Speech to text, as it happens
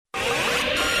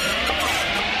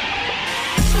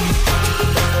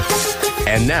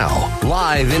And now,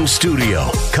 live in studio,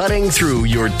 cutting through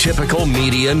your typical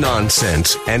media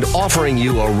nonsense and offering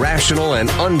you a rational and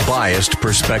unbiased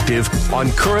perspective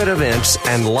on current events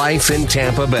and life in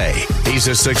Tampa Bay. He's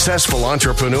a successful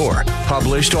entrepreneur,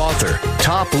 published author,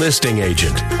 top listing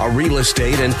agent, a real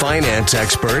estate and finance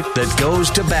expert that goes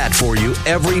to bat for you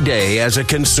every day as a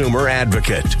consumer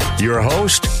advocate. Your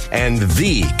host and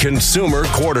the consumer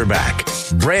quarterback,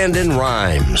 Brandon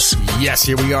Rhymes. Yes,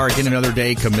 here we are again, another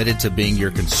day committed to being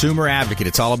your consumer advocate.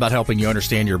 It's all about helping you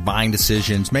understand your buying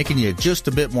decisions, making you just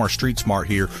a bit more street smart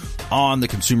here on the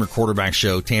Consumer Quarterback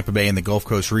Show, Tampa Bay and the Gulf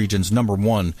Coast region's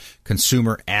 #1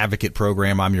 consumer advocate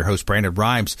program. I'm your host, Brandon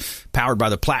Rhymes, powered by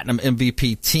the Platinum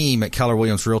MVP team at Keller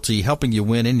Williams Realty, helping you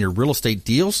win in your real estate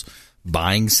deals.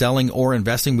 Buying, selling, or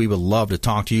investing, we would love to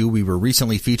talk to you. We were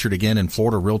recently featured again in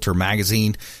Florida Realtor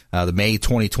Magazine. The May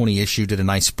 2020 issue did a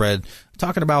nice spread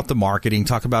talking about the marketing,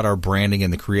 talking about our branding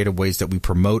and the creative ways that we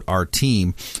promote our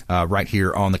team right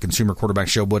here on the Consumer Quarterback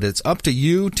Show. But it's up to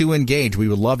you to engage. We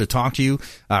would love to talk to you.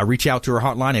 Reach out to our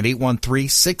hotline at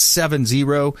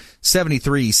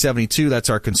 813-670-7372. That's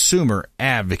our Consumer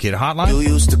Advocate hotline. You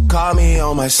used to call me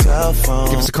on my cell phone.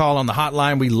 Give us a call on the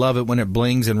hotline. We love it when it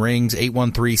blings and rings.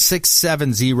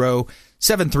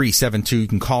 813-670-7372. You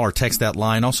can call or text that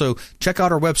line. Also, check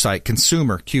out our website,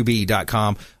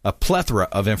 consumerqb.com. A plethora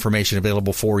of information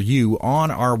available for you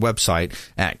on our website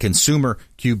at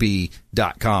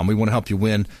consumerqb.com. We want to help you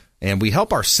win, and we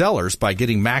help our sellers by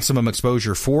getting maximum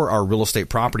exposure for our real estate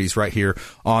properties right here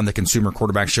on the Consumer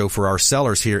Quarterback Show for our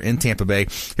sellers here in Tampa Bay.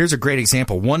 Here's a great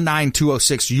example,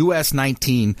 19206 US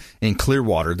 19 in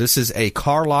Clearwater. This is a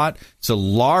car lot. It's a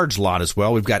large lot as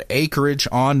well. We've got acreage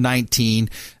on 19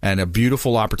 and a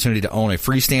beautiful opportunity to own a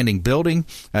freestanding building.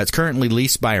 It's currently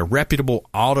leased by a reputable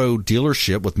auto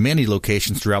dealership with many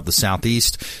locations throughout the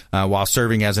Southeast, while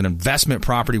serving as an investment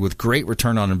property with great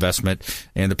return on investment.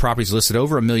 And the property's listed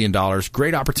over $1 million.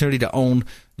 Great opportunity to own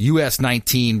US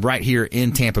 19 right here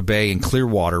in Tampa Bay in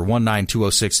Clearwater,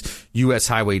 19206 US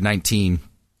Highway 19.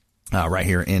 Right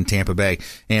here in Tampa Bay.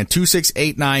 And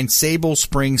 2689 Sable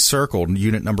Springs Circle,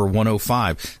 unit number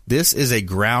 105. This is a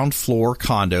ground floor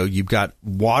condo. You've got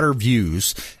water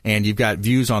views, and you've got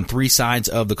views on three sides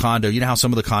of the condo. You know how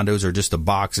some of the condos are just a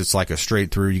box. It's like a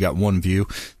straight through. You got one view.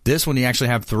 This one you actually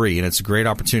have three, and it's a great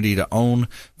opportunity to own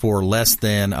for less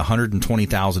than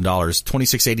 $120,000.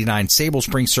 2689 Sable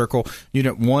Springs Circle,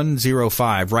 unit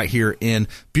 105, right here in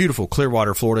beautiful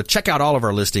Clearwater, Florida. Check out all of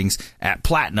our listings at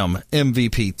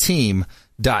PlatinumMVPteam.kw.com.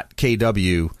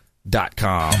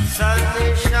 Sun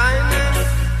is shining,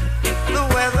 the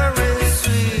weather is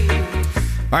sweet.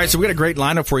 All right, so we got a great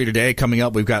lineup for you today. Coming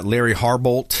up, we've got Larry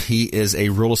Harbolt. He is a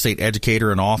real estate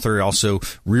educator and author. Also,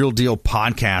 Real Deal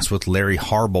Podcast with Larry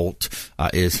Harbolt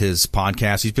is his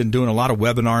podcast. He's been doing a lot of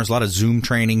webinars, a lot of Zoom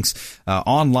trainings,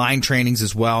 online trainings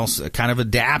as well, so kind of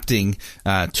adapting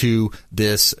to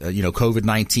this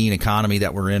COVID-19 economy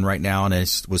that we're in right now. And I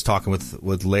was talking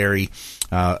with Larry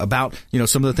about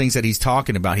some of the things that he's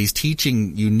talking about. He's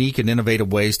teaching unique and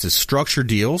innovative ways to structure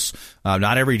deals.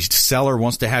 Not every seller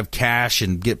wants to have cash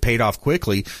and get paid off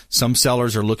quickly. Some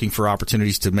sellers are looking for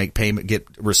opportunities to make payment,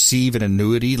 receive an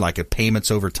annuity, like a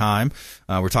payments over time.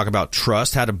 We're talking about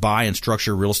trust, how to buy and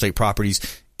structure real estate properties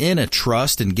in a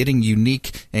trust, and getting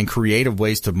unique and creative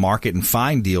ways to market and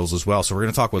find deals as well. So we're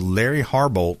going to talk with Larry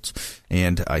Harbolt,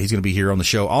 and he's going to be here on the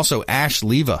show. Also, Ash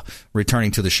Leva returning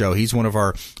to the show. He's one of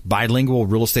our bilingual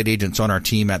real estate agents on our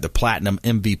team at the Platinum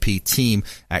MVP team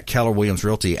at Keller Williams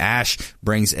Realty. Ash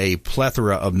brings a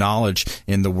plethora of knowledge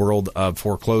in the world of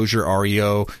foreclosure,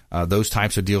 REO, those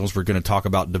types of deals. We're going to talk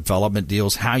about development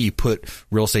deals, how you put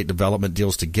real estate development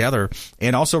deals together.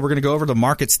 And also, we're going to go over the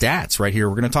market stats right here.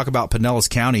 We're going to talk about Pinellas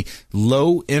County,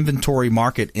 low inventory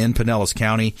market in Pinellas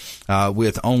County,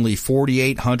 with only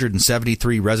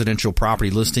 4,873 residential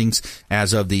property listings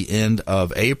as of the end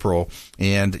of April.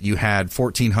 And you had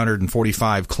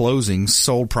 1,445 closings,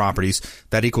 sold properties.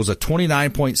 That equals a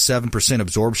 29.7%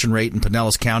 absorption rate in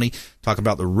Pinellas County. Talk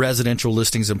about the residential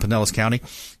listings in Pinellas County.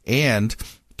 And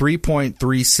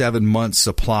 3.37 months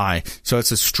supply. So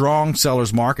it's a strong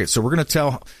seller's market. So we're going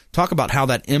to talk about how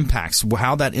that impacts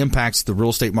the real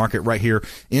estate market right here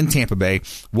in Tampa Bay,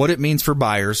 what it means for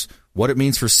buyers, what it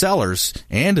means for sellers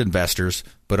and investors,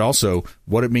 but also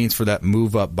what it means for that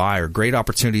move-up buyer. Great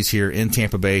opportunities here in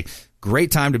Tampa Bay.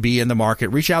 Great time to be in the market.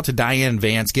 Reach out to Diane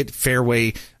Vance, get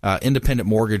Fairway Independent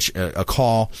Mortgage a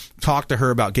call. Talk to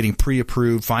her about getting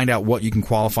pre-approved. Find out what you can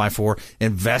qualify for.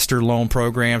 Investor loan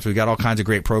programs. We've got all kinds of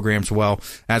great programs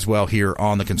as well here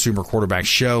on the Consumer Quarterback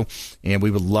Show, and we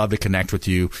would love to connect with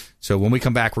you. So when we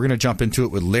come back, we're going to jump into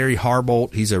it with Larry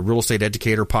Harbolt. He's a real estate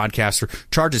educator, podcaster,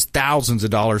 charges thousands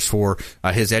of dollars for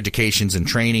his educations and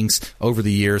trainings over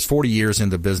the years, 40 years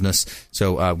in the business.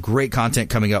 So great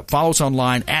content coming up. Follow us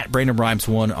online at Brandon Rhymes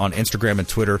 1 on Instagram and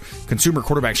Twitter, Consumer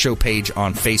Quarterback Show page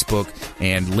on Facebook,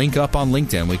 and link up on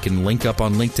LinkedIn. We can link up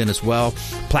on LinkedIn as well.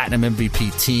 Platinum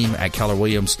MVP team at Keller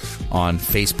Williams on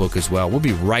Facebook as well. We'll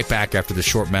be right back after the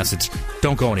short message.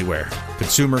 Don't go anywhere.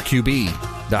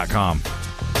 ConsumerQB.com.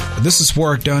 This is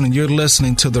Warwick Dunn, and you're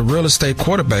listening to the Real Estate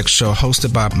Quarterback Show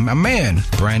hosted by my man,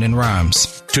 Brandon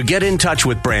Rhymes. To get in touch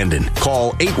with Brandon,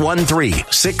 call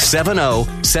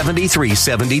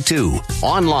 813-670-7372.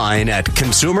 Online at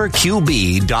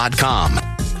ConsumerQB.com.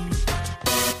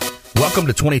 Welcome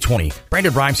to 2020.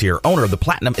 Brandon Rhymes here, owner of the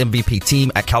Platinum MVP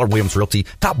team at Keller Williams Realty,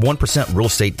 top 1% real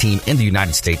estate team in the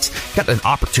United States. Got an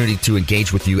opportunity to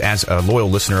engage with you as a loyal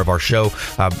listener of our show.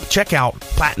 Check out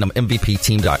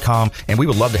PlatinumMVPteam.com, and we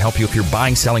would love to help you if you're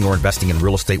buying, selling, or investing in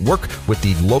real estate. Work with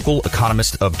the local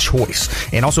economist of choice.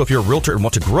 And also, if you're a realtor and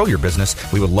want to grow your business,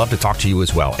 we would love to talk to you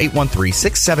as well.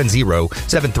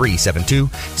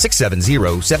 813-670-7372,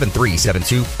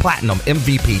 670-7372,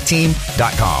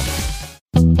 PlatinumMVPteam.com.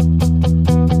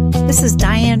 This is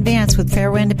Diane Vance with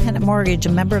Fairway Independent Mortgage, a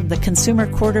member of the Consumer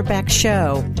Quarterback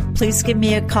Show. Please give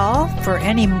me a call for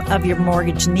any of your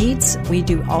mortgage needs. We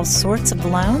do all sorts of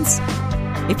loans.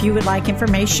 If you would like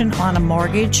information on a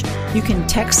mortgage, you can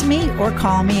text me or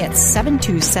call me at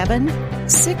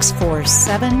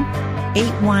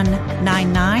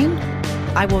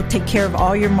 727-647-8199. I will take care of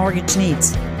all your mortgage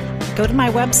needs. Go to my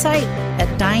website at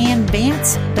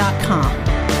dianevance.com.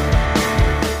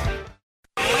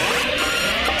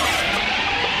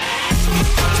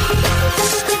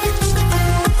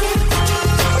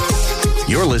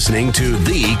 You're listening to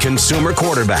The Consumer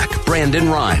Quarterback, Brandon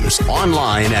Rhymes,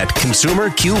 online at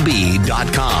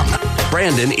ConsumerQB.com.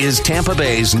 Brandon is Tampa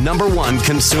Bay's #1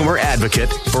 consumer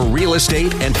advocate for real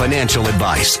estate and financial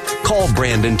advice. Call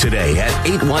Brandon today at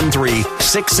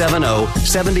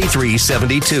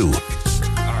 813-670-7372.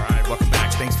 Welcome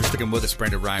back. Thanks for sticking with us.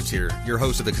 Brandon Rhymes here, your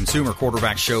host of the Consumer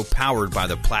Quarterback Show, powered by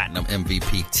the Platinum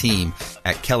MVP team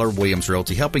at Keller Williams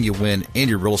Realty, helping you win in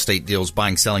your real estate deals,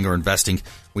 buying, selling, or investing.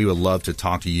 We would love to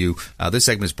talk to you. This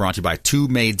segment is brought to you by Two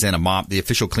Maids and a Mop, the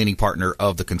official cleaning partner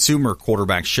of the Consumer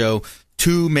Quarterback Show.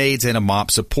 Two Maids and a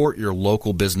Mop. Support your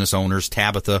local business owners.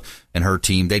 Tabitha and her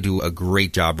team, they do a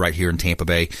great job right here in Tampa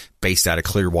Bay, based out of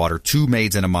Clearwater. Two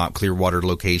Maids and a Mop, Clearwater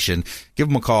location. Give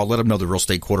them a call. Let them know the Real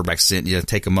Estate Quarterback sent you.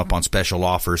 Take them up on special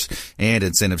offers and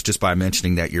incentives just by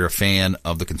mentioning that you're a fan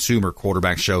of the Consumer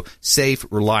Quarterback Show. Safe,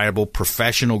 reliable,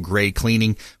 professional grade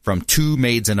cleaning from Two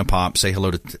Maids and a Mop. Say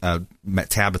hello to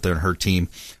Tabitha and her team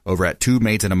over at Two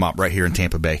Maids and a Mop right here in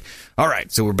Tampa Bay. All right,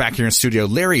 so we're back here in studio.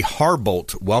 Larry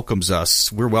Harbolt welcomes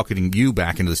us. We're welcoming you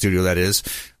back into the studio, that is.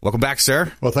 Welcome back,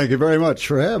 sir. Well, thank you very much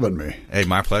for having me. Hey,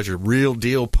 my pleasure. Real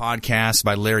Deal podcast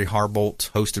by Larry Harbolt,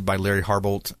 hosted by Larry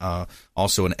Harbolt,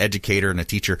 also an educator and a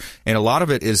teacher. And a lot of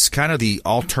it is kind of the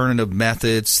alternative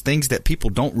methods, things that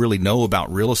people don't really know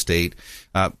about real estate.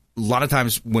 A lot of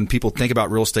times when people think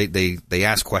about real estate, they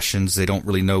ask questions. They don't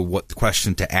really know what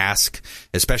question to ask,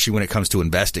 especially when it comes to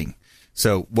investing.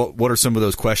 So what are some of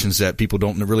those questions that people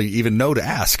don't really even know to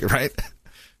ask, right?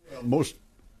 Well,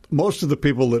 most of the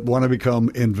people that want to become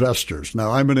investors.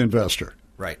 Now, I'm an investor.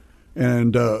 Right.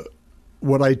 And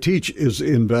what I teach is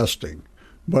investing.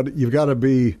 But you got to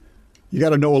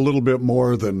know a little bit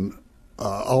more than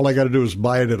all I got to do is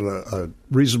buy it at a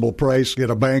reasonable price, get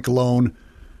a bank loan,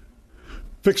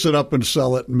 fix it up and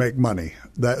sell it and make money.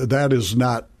 That is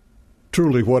not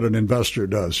truly what an investor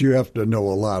does. You have to know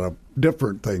a lot of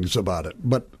different things about it.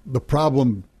 But the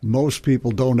problem, most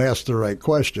people don't ask the right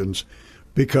questions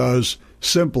because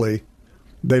simply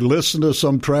they listen to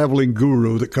some traveling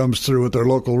guru that comes through at their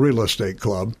local real estate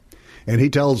club, and he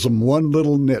tells them one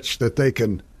little niche that they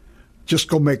can just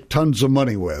go make tons of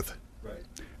money with, right,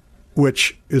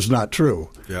 which is not true.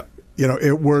 Yeah. You know,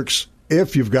 it works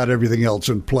if you've got everything else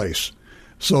in place.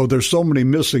 So there's so many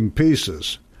missing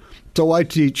pieces. So I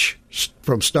teach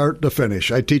from start to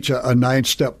finish. I teach a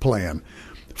 9-step plan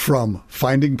from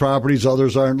finding properties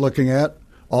others aren't looking at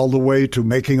all the way to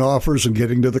making offers and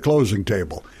getting to the closing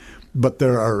table. But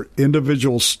there are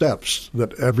individual steps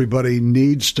that everybody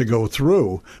needs to go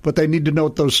through, but they need to know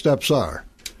what those steps are.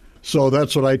 So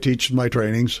that's what I teach in my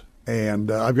trainings.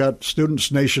 And I've got students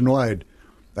nationwide.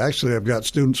 Actually, I've got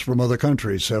students from other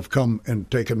countries have come and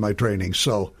taken my training.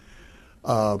 So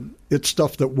it's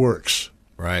stuff that works.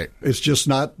 Right. It's just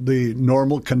not the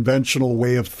normal, conventional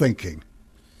way of thinking.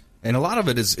 And a lot of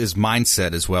it is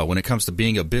mindset as well. When it comes to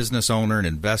being a business owner, an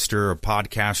investor, a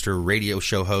podcaster, radio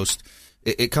show host,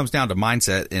 it comes down to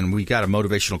mindset, and we got a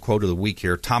motivational quote of the week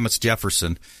here. Thomas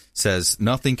Jefferson says,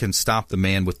 "Nothing can stop the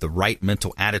man with the right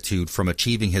mental attitude from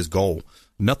achieving his goal.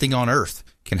 Nothing on earth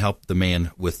can help the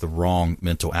man with the wrong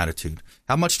mental attitude."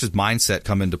 How much does mindset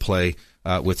come into play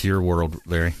with your world,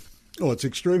 Larry? Oh, it's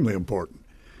extremely important.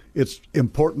 It's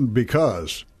important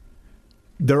because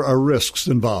there are risks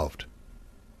involved.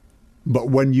 But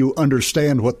when you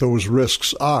understand what those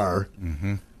risks are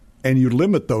and you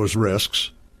limit those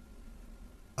risks,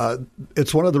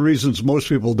 it's one of the reasons most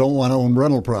people don't want to own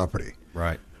rental property.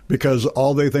 Right. Because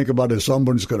all they think about is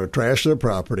someone's going to trash their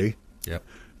property. Yep.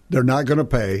 They're not going to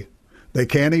pay. They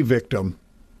can't evict them.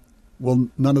 Well,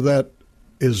 none of that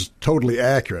is totally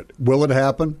accurate. Will it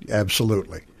happen?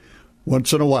 Absolutely.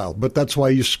 Once in a while. But that's why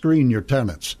you screen your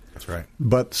tenants. That's right.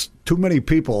 But too many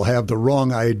people have the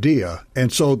wrong idea,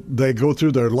 and so they go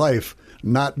through their life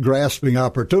not grasping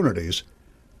opportunities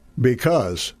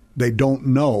because they don't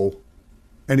know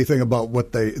anything about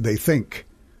what they think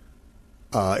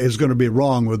is going to be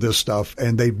wrong with this stuff,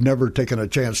 and they've never taken a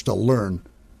chance to learn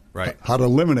how to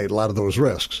eliminate a lot of those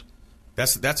risks.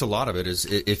 That's a lot of it. Is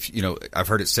if I've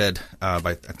heard it said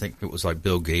by, I think it was like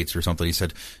Bill Gates or something. He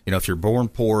said, if you're born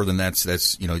poor, then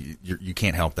that's you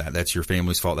can't help that. That's your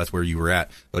family's fault. That's where you were at.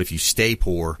 But if you stay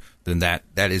poor, then that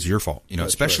is your fault.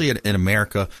 Especially in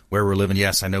America where we're living.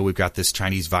 Yes, I know we've got this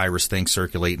Chinese virus thing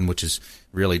circulating, which is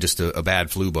really just a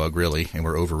bad flu bug, really, and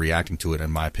we're overreacting to it,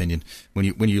 in my opinion. When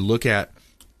you look at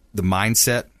the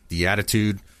mindset, the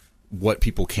attitude, what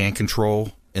people can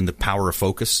control, and the power of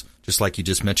focus. Just like you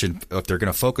just mentioned, if they're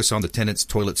going to focus on the tenants,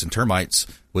 toilets, and termites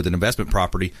with an investment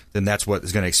property, then that's what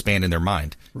is going to expand in their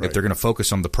mind. Right. If they're going to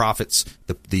focus on the profits,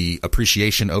 the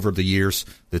appreciation over the years,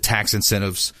 the tax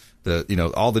incentives,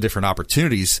 all the different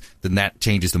opportunities, then that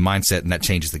changes the mindset and that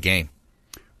changes the game.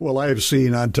 Well, I have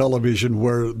seen on television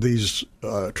where these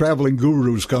traveling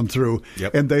gurus come through,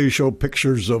 and they show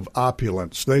pictures of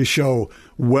opulence. They show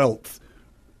wealth,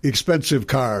 expensive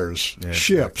cars,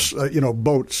 ships, exactly.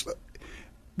 Boats.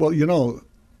 Well,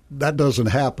 that doesn't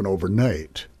happen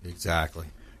overnight. Exactly.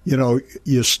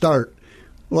 You start,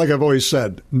 like I've always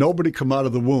said, nobody come out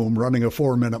of the womb running a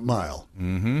 4-minute mile.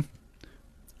 Mm-hmm.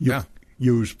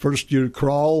 You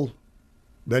crawl,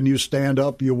 then you stand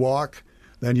up, you walk,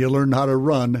 then you learn how to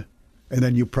run, and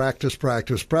then you practice.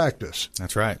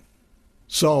 That's right.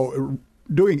 So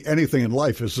doing anything in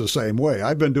life is the same way.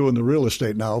 I've been doing the real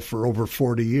estate now for over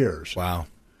 40 years. Wow.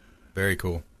 Very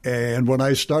cool. And when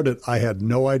I started, I had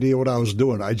no idea what I was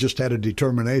doing. I just had a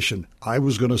determination. I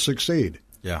was going to succeed.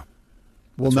 Yeah.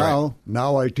 Well,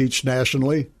 now I teach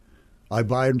nationally. I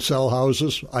buy and sell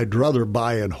houses. I'd rather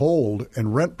buy and hold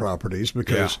and rent properties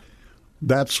because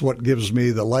that's what gives me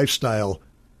the lifestyle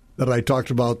that I talked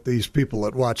about these people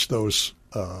that watch those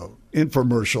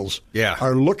infomercials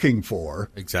are looking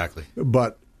for. Exactly.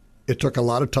 But it took a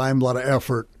lot of time, a lot of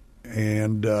effort,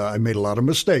 and I made a lot of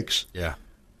mistakes. Yeah.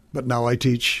 But now I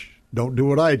teach, don't do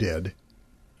what I did.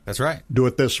 That's right. Do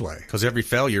it this way. Because every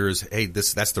failure is,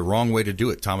 that's the wrong way to do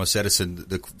it. Thomas Edison,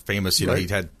 the famous, he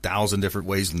had 1,000 different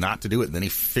ways not to do it, and then he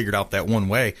figured out that one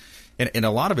way. And a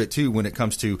lot of it, too, when it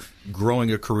comes to growing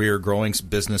a career, growing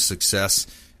business success,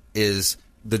 is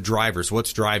the drivers.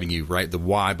 What's driving you, right? The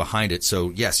why behind it.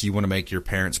 So, yes, you want to make your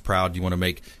parents proud. You want to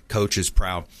make coaches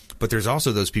proud. But there's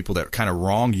also those people that kind of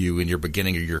wrong you in your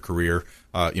beginning of your career,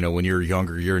 when you're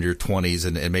younger, you're in your 20s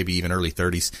and maybe even early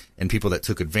 30s, and people that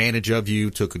took advantage of you,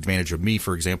 took advantage of me,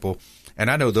 for example. And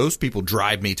I know those people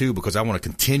drive me, too, because I want to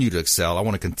continue to excel. I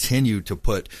want to continue to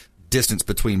put distance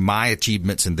between my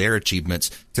achievements and their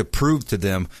achievements to prove to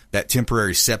them that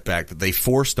temporary setback that they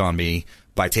forced on me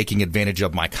by taking advantage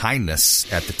of my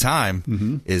kindness at the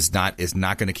time is not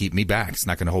going to keep me back. It's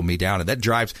not going to hold me down. And that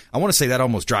drives, I want to say that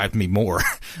almost drives me more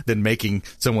than making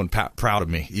someone proud of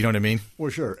me. You know what I mean?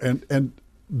 Well, sure. And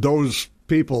those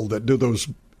people that do those,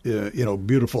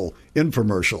 beautiful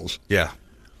infomercials. Yeah.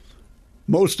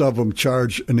 Most of them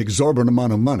charge an exorbitant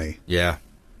amount of money. Yeah.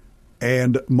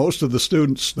 And most of the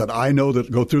students that I know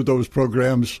that go through those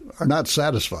programs are not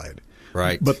satisfied.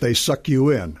 Right. But they suck you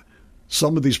in.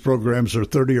 Some of these programs are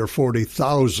 $30,000 or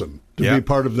 $40,000 to be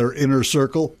part of their inner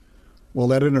circle. Well,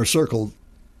 that inner circle,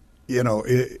 the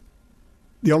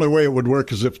only way it would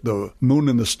work is if the moon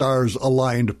and the stars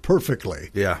aligned perfectly.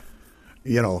 Yeah.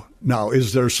 Now,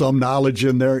 is there some knowledge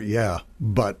in there? Yeah.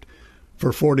 But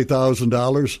for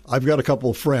 $40,000, I've got a couple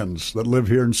of friends that live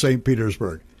here in St.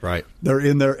 Petersburg. Right. They're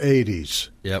in their 80s.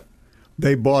 Yep.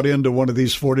 They bought into one of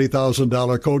these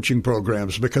 $40,000 coaching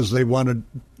programs because they wanted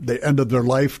the end of their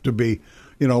life to be,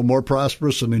 more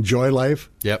prosperous and enjoy life.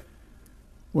 Yep.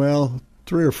 Well,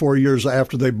 3 or 4 years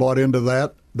after they bought into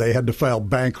that, they had to file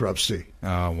bankruptcy.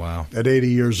 Oh, wow. At 80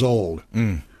 years old.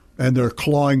 And they're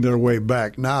clawing their way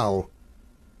back now.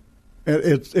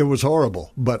 It was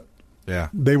horrible, but yeah,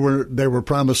 they were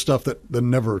promised stuff that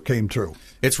never came true.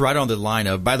 It's right on the line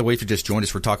of, by the way, if you just joined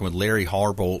us, we're talking with Larry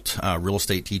Harbolt, real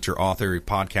estate teacher, author,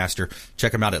 podcaster.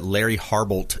 Check him out at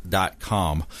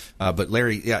larryharbolt.com. But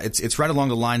Larry, yeah, it's right along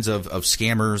the lines of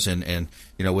scammers and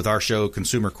with our show,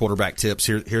 Consumer Quarterback Tips.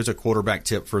 Here's a quarterback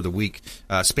tip for the week.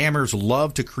 Spammers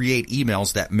love to create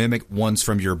emails that mimic ones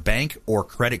from your bank or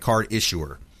credit card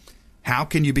issuer. How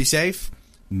can you be safe?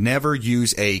 Never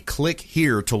use a click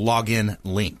here to log in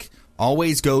link.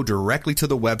 Always go directly to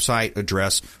the website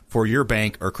address for your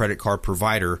bank or credit card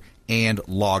provider and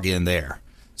log in there.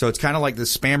 So it's kind of like the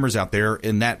spammers out there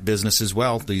in that business as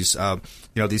well. These,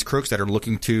 these crooks that are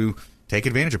looking to take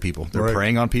advantage of people. They're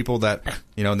preying on people that,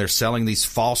 and they're selling these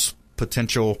false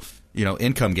potential,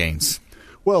 income gains.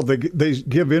 Well, they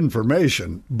give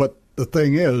information, but the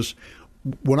thing is,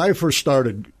 when I first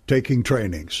started taking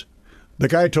trainings, the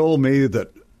guy told me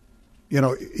that,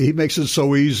 he makes it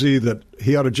so easy that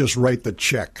he ought to just write the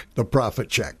check, the profit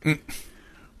check.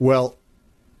 Well,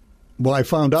 I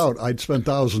found out I'd spent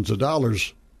thousands of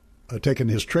dollars taking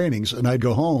his trainings, and I'd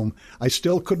go home. I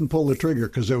still couldn't pull the trigger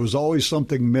because there was always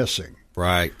something missing.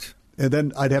 Right. And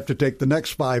then I'd have to take the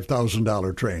next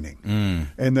 $5,000 training,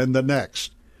 and then the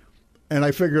next. And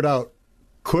I figured out,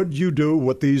 could you do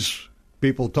what these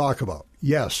people talk about?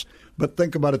 Yes. But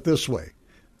think about it this way.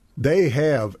 They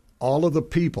have all of the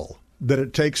people that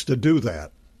it takes to do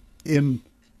that in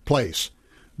place.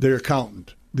 The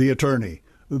accountant, the attorney,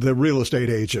 the real estate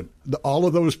agent, all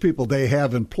of those people they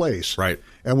have in place. Right.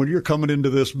 And when you're coming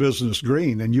into this business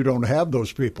green and you don't have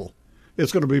those people,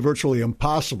 it's going to be virtually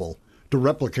impossible to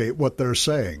replicate what they're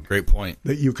saying. Great point.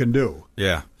 That you can do.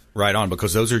 Yeah. Right on,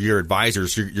 because those are your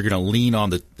advisors. You're going to lean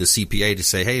on the CPA to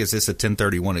say, hey, is this a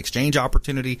 1031 exchange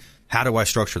opportunity? How do I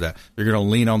structure that? You're going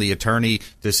to lean on the attorney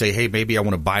to say, hey, maybe I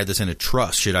want to buy this in a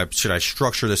trust. Should I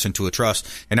structure this into a trust?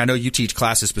 And I know you teach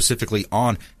classes specifically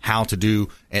on how to do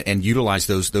and utilize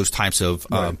those types of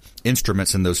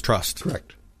instruments in those trusts.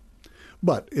 Correct.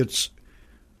 But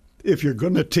if you're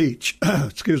going to teach,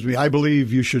 I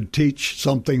believe you should teach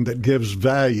something that gives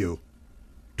value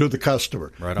to the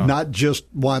customer, right on. Not just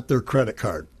want their credit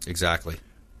card. Exactly.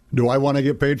 Do I want to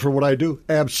get paid for what I do?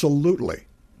 Absolutely.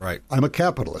 Right. I'm a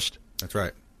capitalist. That's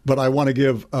right. But I want to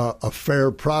give a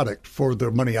fair product for the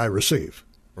money I receive.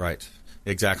 Right.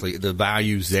 Exactly. The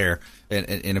value's there.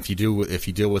 And if you deal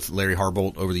with Larry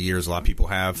Harbolt over the years, a lot of people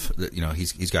have,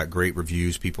 he's got great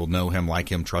reviews. People know him, like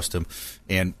him, trust him.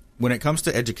 And when it comes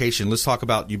to education, let's talk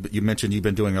about, you mentioned you've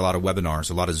been doing a lot of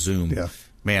webinars, a lot of Zoom. Yeah.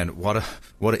 Man, what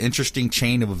an interesting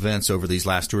chain of events over these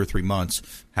last 2 or 3 months,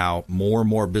 how more and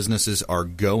more businesses are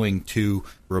going to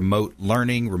remote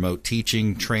learning, remote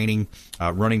teaching, training,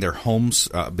 running their homes,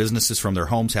 businesses from their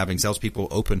homes, having salespeople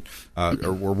open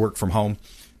or work from home.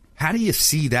 How do you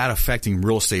see that affecting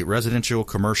real estate, residential,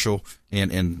 commercial,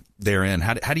 and therein?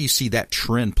 How do you see that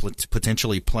trend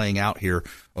potentially playing out here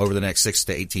over the next 6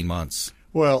 to 18 months?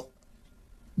 Well,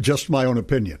 just my own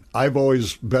opinion. I've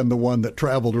always been the one that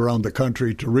traveled around the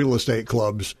country to real estate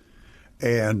clubs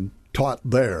and taught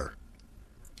there.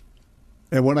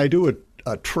 And when I do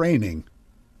a training,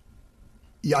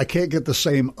 I can't get the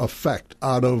same effect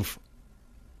out of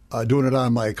doing it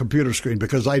on my computer screen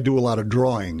because I do a lot of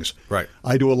drawings. Right.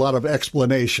 I do a lot of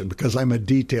explanation because I'm a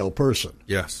detail person.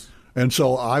 Yes. And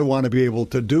so I want to be able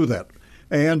to do that.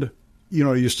 And,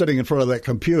 you're sitting in front of that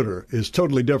computer is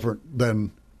totally different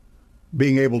than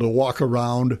being able to walk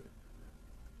around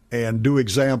and do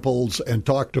examples and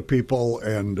talk to people,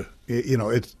 and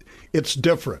it's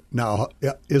different. Now,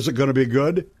 is it going to be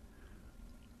good?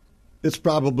 It's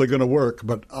probably going to work,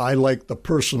 but I like the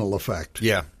personal effect.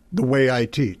 Yeah, the way I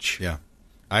teach. Yeah,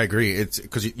 I agree. It's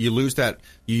because you lose that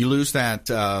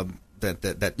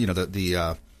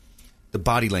the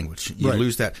body language. You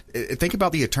lose that. Think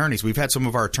about the attorneys. We've had some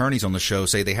of our attorneys on the show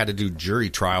say they had to do jury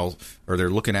trial, or they're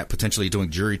looking at potentially doing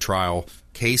jury trial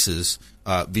cases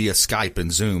via Skype and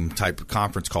Zoom type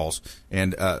conference calls.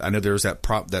 And I know there was that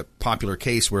popular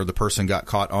case where the person got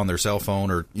caught on their cell phone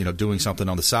or doing something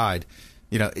on the side.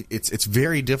 It's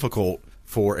very difficult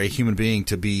for a human being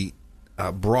to be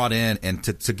brought in and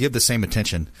to give the same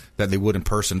attention that they would in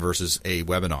person versus a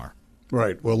webinar.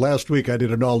 Right. Well, last week I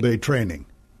did an all-day training.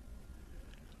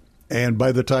 And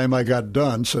by the time I got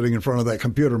done sitting in front of that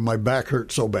computer, my back hurt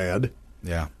so bad.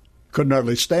 Yeah. Couldn't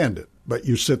hardly stand it. But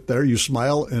you sit there, you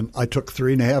smile, and I took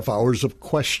 3.5 hours of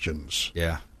questions.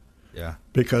 Yeah. Yeah.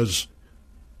 Because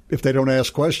if they don't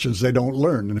ask questions, they don't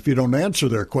learn. And if you don't answer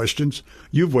their questions,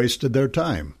 you've wasted their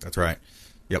time. That's right.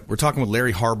 Yep, we're talking with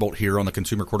Larry Harbolt here on the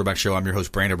Consumer Quarterback Show. I'm your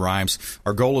host, Brandon Rhymes.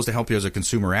 Our goal is to help you as a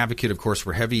consumer advocate. Of course,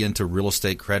 we're heavy into real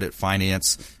estate, credit,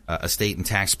 finance, estate and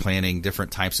tax planning,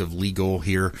 different types of legal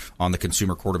here on the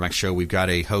Consumer Quarterback Show. We've got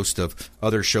a host of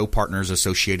other show partners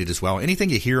associated as well. Anything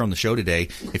you hear on the show today,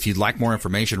 if you'd like more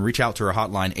information, reach out to our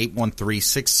hotline,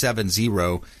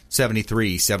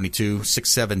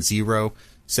 813-670-7372,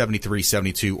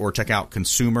 670-7372, or check out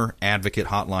Consumer Advocate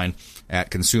Hotline at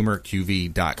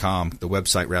consumerqb.com, the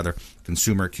website rather,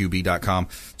 consumerqb.com.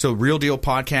 So Real Deal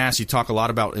Podcast, you talk a lot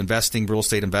about investing, real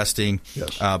estate investing.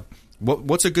 Yes.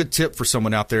 What's a good tip for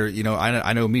someone out there? You know,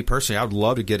 I know me personally, I would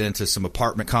love to get into some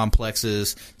apartment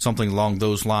complexes, something along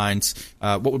those lines.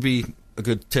 What would be a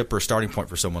good tip or starting point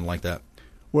for someone like that?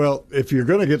 Well, if you're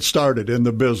going to get started in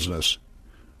the business,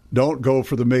 don't go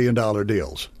for the $1 million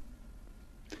deals.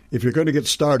 If you're going to get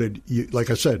started, like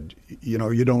I said, you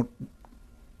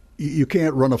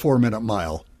can't run a 4-minute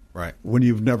mile right when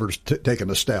you've never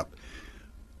taken a step.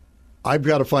 I've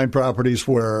got to find properties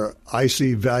where I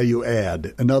see value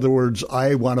add. In other words,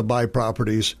 I want to buy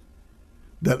properties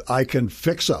that I can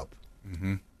fix up,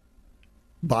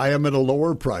 buy them at a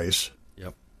lower price,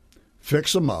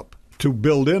 fix them up to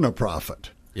build in a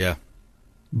profit. Yeah.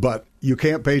 But you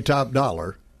can't pay top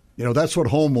dollar. You know, that's what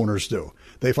homeowners do.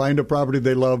 They find a property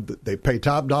they love, they pay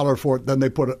top dollar for it, then they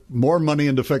put more money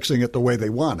into fixing it the way they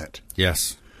want it.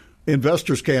 Yes.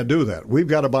 Investors can't do that. We've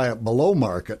got to buy it below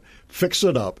market, fix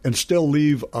it up, and still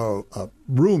leave a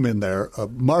room in there, a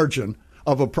margin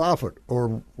of a profit.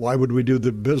 Or why would we do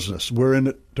the business? We're in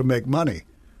it to make money.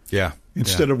 Yeah.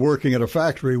 Instead of working at a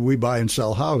factory, we buy and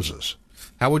sell houses.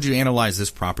 How would you analyze this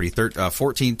property?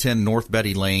 1410 North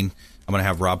Betty Lane. I'm going to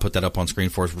have Rob put that up on screen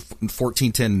for us.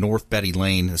 1410 North Betty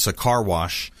Lane. It's a car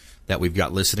wash that we've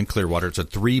got listed in Clearwater. It's a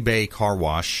 3-bay car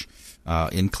wash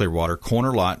in Clearwater.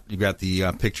 Corner lot. You've got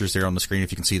the pictures there on the screen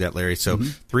if you can see that, Larry. So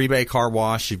 3-bay car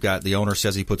wash. You've got the owner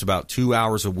says he puts about 2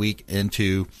 hours a week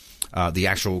into the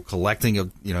actual collecting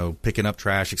of, picking up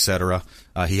trash, etc.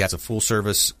 He has a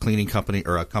full-service cleaning company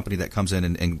or a company that comes in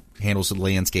and handles the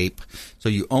landscape. So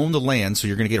you own the land, so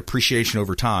you're going to get appreciation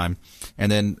over time. And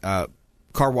then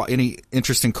any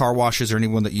interest in car washes or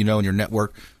anyone that you know in your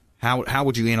network, how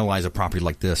would you analyze a property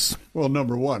like this? Well,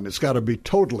 number one, it's got to be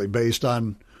totally based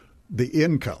on the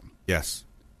income. Yes.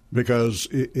 Because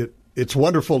it's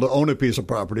wonderful to own a piece of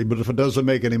property, but if it doesn't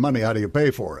make any money, how do you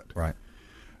pay for it? Right.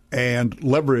 And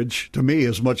leverage, to me,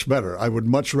 is much better. I would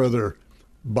much rather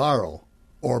borrow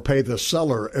or pay the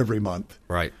seller every month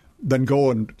than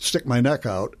go and stick my neck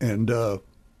out and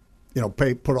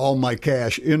put all my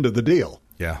cash into the deal.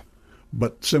 Yeah.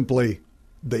 But simply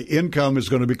the income is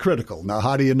going to be critical. Now,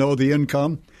 how do you know the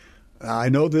income? I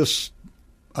know this.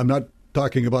 I'm not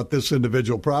talking about this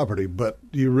individual property, but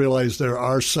you realize there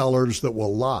are sellers that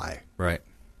will lie. Right.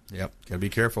 Yep. Got to be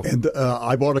careful. And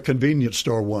I bought a convenience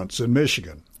store once in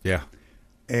Michigan. Yeah.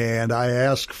 And I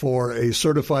asked for a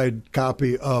certified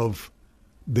copy of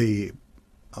the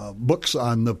books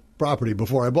on the property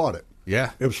before I bought it.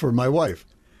 Yeah. It was for my wife.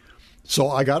 So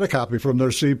I got a copy from their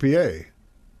CPA.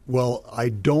 Well, I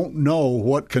don't know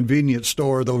what convenience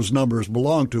store those numbers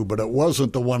belong to, but it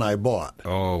wasn't the one I bought.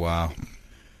 Oh, wow.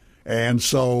 And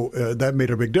so that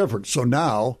made a big difference. So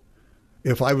now,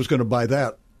 if I was going to buy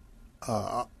that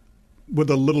with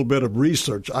a little bit of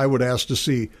research, I would ask to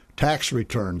see tax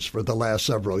returns for the last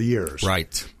several years.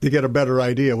 Right. To get a better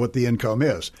idea what the income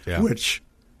is, which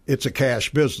it's a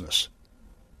cash business.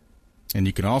 And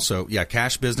you can also,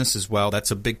 cash business as well.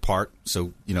 That's a big part.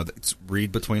 So, it's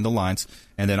read between the lines.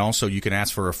 And then also you can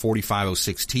ask for a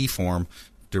 4506T form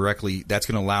directly. That's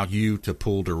going to allow you to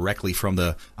pull directly from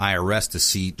the IRS to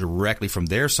see directly from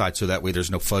their side. So that way there's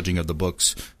no fudging of the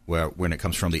books when it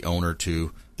comes from the owner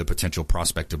to the potential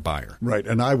prospective buyer. Right.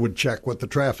 And I would check what the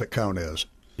traffic count is.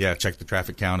 Yeah, check the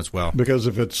traffic count as well. Because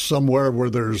if it's somewhere where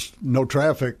there's no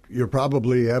traffic, you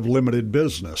probably have limited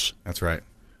business. That's right.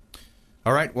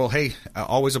 All right. Well, hey,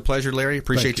 always a pleasure, Larry.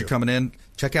 Appreciate you coming in.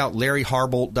 Check out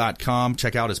LarryHarbolt.com.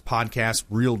 Check out his podcast,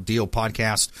 Real Deal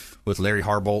Podcast with Larry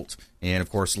Harbolt. And,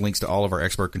 of course, links to all of our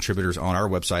expert contributors on our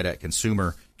website at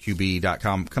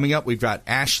consumerqb.com. Coming up, we've got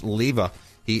Ash Leva.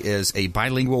 He is a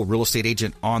bilingual real estate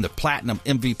agent on the Platinum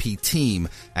MVP team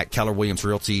at Keller Williams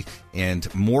Realty.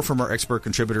 And more from our expert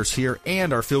contributors here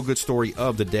and our feel-good story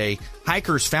of the day.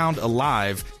 Hikers found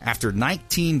alive after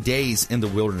 19 days in the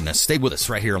wilderness. Stay with us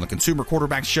right here on the Consumer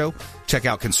Quarterback Show. Check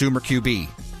out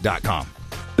consumerqb.com.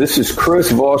 This is Chris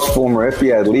Voss, former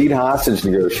FBI lead hostage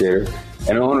negotiator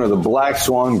and owner of the Black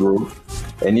Swan Group.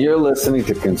 And you're listening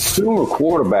to Consumer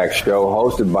Quarterback Show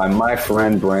hosted by my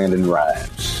friend Brandon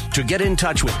Rhymes. To get in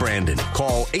touch with Brandon,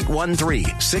 call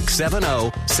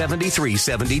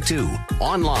 813-670-7372.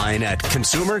 Online at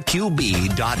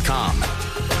ConsumerQB.com.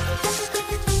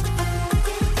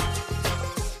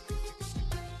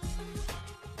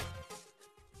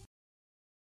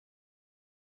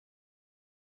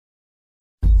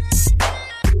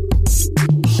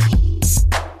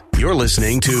 You're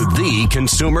listening to the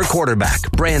consumer quarterback,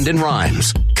 Brandon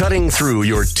Rhymes, cutting through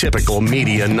your typical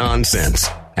media nonsense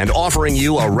and offering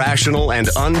you a rational and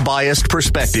unbiased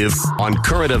perspective on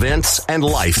current events and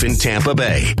life in Tampa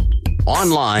Bay.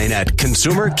 Online at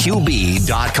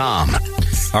ConsumerQB.com.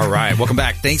 All right, welcome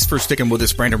back. Thanks for sticking with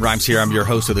us. Brandon Rhymes here. I'm your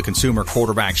host of the Consumer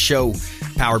Quarterback Show,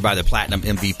 powered by the Platinum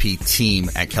MVP team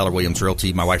at Keller Williams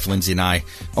Realty. My wife Lindsay and I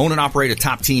own and operate a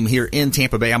top team here in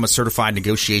Tampa Bay. I'm a certified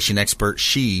negotiation expert.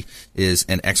 She is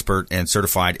an expert and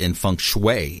certified in feng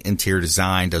shui, interior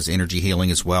design, does energy healing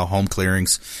as well, home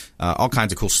clearings, all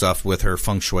kinds of cool stuff with her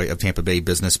feng shui of Tampa Bay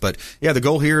business. But yeah, the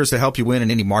goal here is to help you win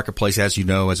in any marketplace, as you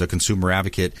know, as a consumer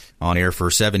advocate on air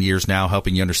for 7 years now,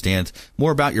 helping you understand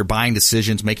more about your buying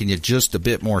decisions, making you just a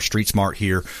bit more street smart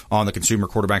here on the Consumer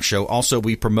Quarterback Show. Also,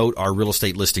 we promote our real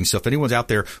estate listings. So if anyone's out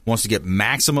there wants to get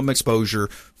maximum exposure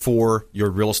for your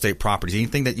real estate properties,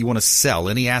 anything that you want to sell,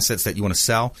 any assets that you want to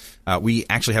sell, we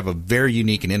actually have a very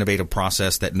unique and innovative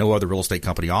process that no other real estate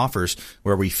company offers,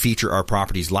 where we feature our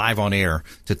properties live on air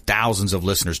to thousands of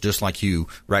listeners just like you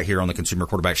right here on the Consumer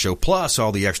Quarterback Show, plus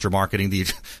all the extra marketing, the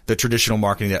traditional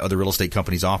marketing that other real estate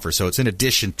companies offer. So it's in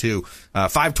addition to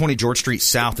 520 George Street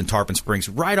South in Tarpon Springs,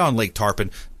 right on Lake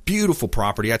Tarpon. Beautiful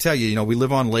property. I tell you, we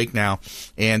live on lake now,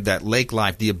 and that lake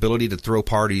life, the ability to throw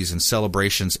parties and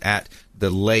celebrations at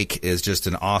the lake is just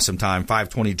an awesome time.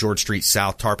 520 George Street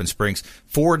South, Tarpon Springs.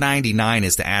 $499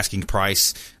 is the asking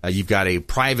price. You've got a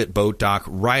private boat dock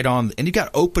right on, and you've got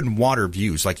open water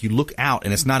views. Like, you look out,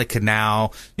 and it's not a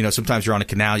canal. Sometimes you're on a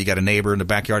canal, you got a neighbor in the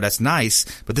backyard. That's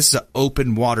nice, but this is an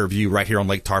open water view right here on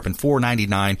Lake Tarpon.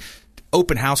 $499.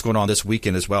 Open house going on this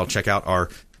weekend as well. Check out our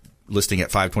listing at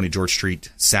 520 George Street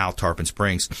South, Tarpon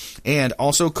Springs. And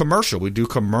also commercial. We do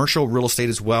commercial real estate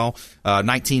as well.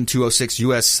 19206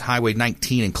 U.S. Highway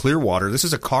 19 in Clearwater. This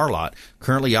is a car lot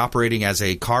currently operating as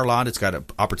a car lot. It's got an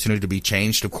opportunity to be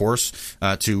changed, of course,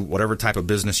 to whatever type of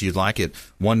business you'd like it.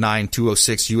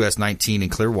 19206 U.S. 19 in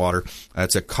Clearwater.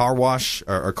 It's a car wash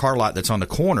or car lot that's on the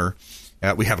corner.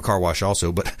 We have a car wash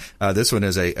also, but this one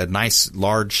is a nice,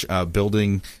 large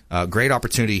building. Great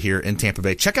opportunity here in Tampa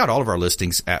Bay. Check out all of our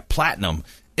listings at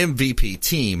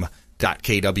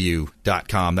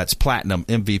PlatinumMVPTeam.kw.com. That's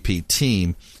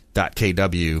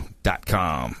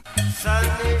PlatinumMVPTeam.kw.com.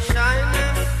 Sun is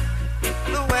shining,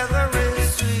 the weather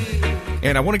is sweet.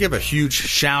 And I want to give a huge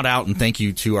shout out and thank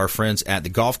you to our friends at the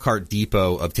Golf Cart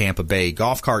Depot of Tampa Bay.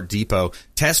 Golf Cart Depot,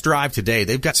 test drive today.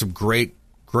 They've got some great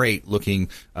looking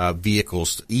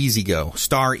vehicles. Easy Go,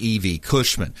 Star EV,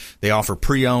 Cushman. They offer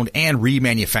pre-owned and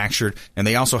remanufactured, and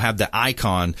they also have the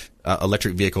Icon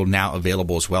electric vehicle now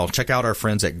available as well. Check out our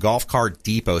friends at Golf Cart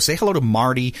Depot. Say hello to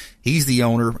Marty. He's the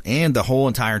owner, and the whole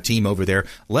entire team over there.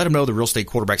 Let them know the Real Estate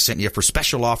Quarterback sent you for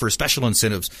special offers, special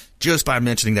incentives, just by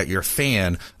mentioning that you're a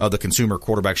fan of the Consumer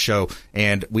Quarterback Show.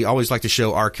 And we always like to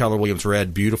show our Keller Williams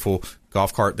Red beautiful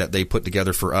golf cart that they put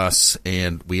together for us,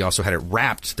 and we also had it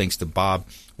wrapped, thanks to Bob,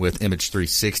 with Image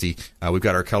 360. We've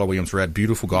got our Keller Williams Red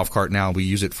beautiful golf cart now. We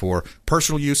use it for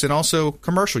personal use and also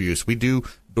commercial use. We do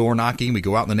door knocking. We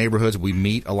go out in the neighborhoods. We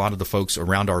meet a lot of the folks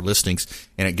around our listings,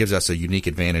 and it gives us a unique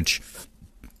advantage.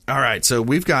 All right, so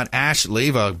we've got Ash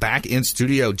Leva back in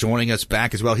studio, joining us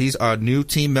back as well. He's our new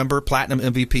team member, Platinum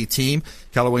MVP team,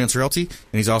 Keller Williams Realty, and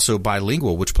he's also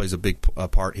bilingual, which plays a big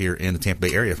part here in the Tampa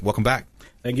Bay area. Welcome back.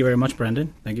 Thank you very much,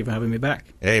 Brandon. Thank you for having me back.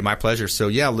 Hey, my pleasure. So,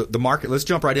 yeah, the market, let's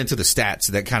jump right into the stats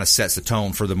that kind of sets the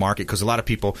tone for the market, because a lot of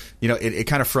people, it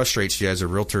kind of frustrates you as a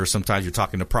realtor. Sometimes you're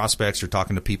talking to prospects, you're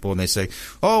talking to people, and they say,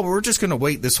 oh, we're just going to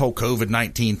wait this whole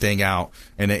COVID-19 thing out.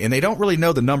 And they don't really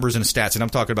know the numbers and the stats. And I'm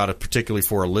talking about it particularly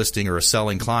for a listing or a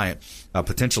selling client,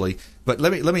 potentially. But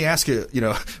let me ask you,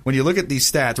 when you look at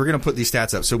these stats, we're going to put these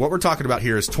stats up. So what we're talking about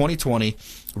here is 2020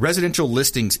 residential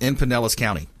listings in Pinellas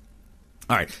County.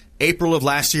 All right. April of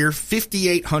last year,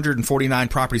 5,849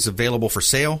 properties available for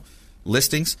sale,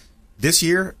 listings. This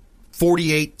year,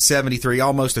 4,873,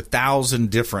 almost 1,000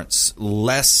 difference,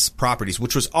 less properties,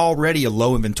 which was already a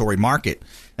low inventory market.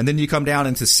 And then you come down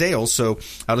into sales. So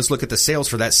let's look at the sales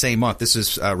for that same month. This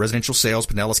is residential sales,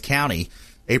 Pinellas County,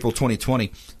 April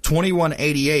 2020,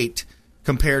 2,188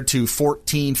 compared to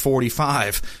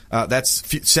 1,445.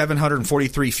 That's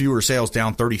 743 fewer sales,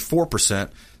 down 34%.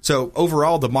 So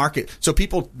overall, the market, so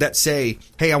people that say,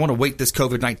 hey, I want to wait this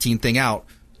COVID-19 thing out,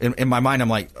 in my mind, I'm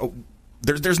like, oh,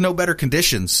 there's no better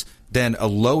conditions than a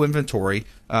low inventory.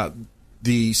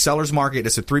 The seller's market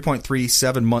is a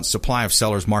 3.37 month supply of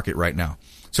seller's market right now.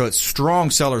 So it's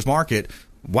strong seller's market.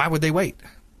 Why would they wait?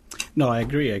 No, I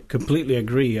agree. I completely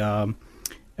agree.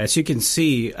 As you can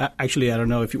see, actually, I don't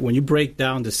know if when you break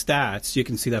down the stats, you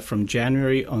can see that from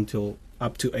January until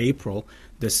up to April,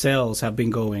 the sales have been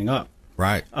going up.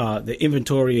 Right. The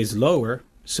inventory is lower,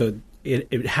 so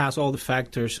it has all the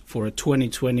factors for a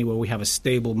 2020 where we have a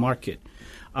stable market.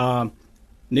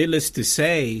 Needless to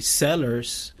say,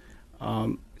 sellers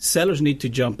need to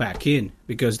jump back in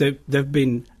because they've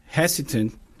been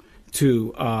hesitant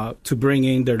to bring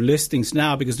in their listings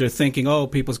now because they're thinking, oh,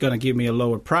 people's going to give me a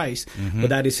lower price. But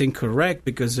that is incorrect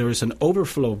because there is an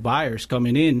overflow of buyers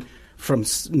coming in from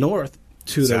north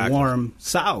to the warm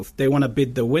south. They want to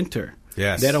bid the winter.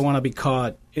 Yes. They don't want to be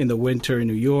caught in the winter in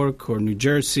New York or New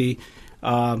Jersey.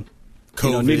 COVID.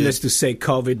 Needless to say,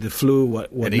 COVID, the flu,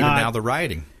 whatnot. And even now the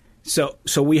rioting. So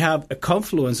we have a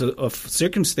confluence of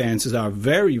circumstances that are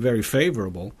very, very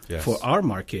favorable for our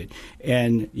market.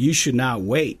 And you should not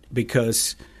wait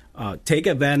because take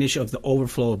advantage of the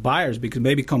overflow of buyers because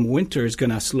maybe come winter it's going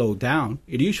to slow down.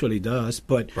 It usually does.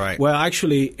 But, well,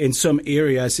 actually, in some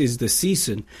areas is the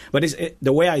season. But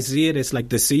the way I see it is like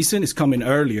the season is coming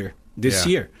earlier this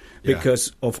year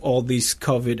because of all these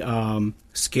COVID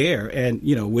scare. And,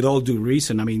 with all due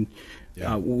reason, I mean,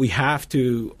 we have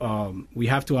to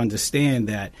understand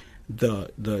that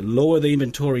the lower the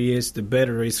inventory is, the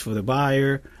better it is for the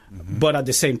buyer. But at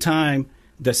the same time,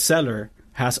 the seller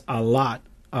has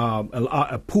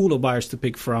a pool of buyers to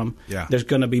pick from. There's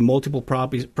going to be multiple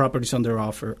properties on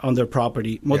their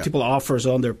property, multiple offers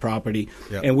on their property,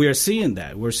 and we are seeing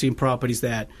that. We're seeing properties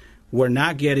that we're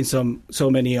not getting so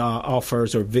many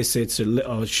offers or visits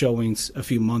or showings a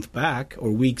few months back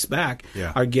or weeks back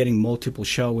are getting multiple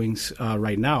showings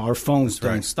right now. Our phones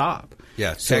don't stop.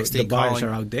 Yeah, so texting, the buyers calling,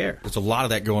 are out there. There's a lot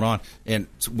of that going on, and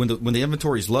when the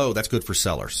inventory is low, that's good for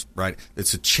sellers, right?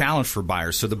 It's a challenge for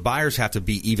buyers, so the buyers have to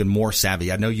be even more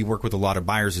savvy. I know you work with a lot of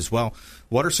buyers as well.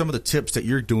 What are some of the tips that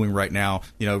you're doing right now,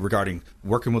 regarding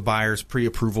working with buyers,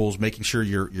 pre-approvals, making sure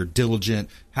you're diligent?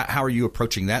 How are you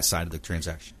approaching that side of the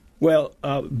transaction? Well,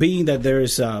 being that there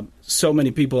is so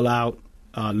many people out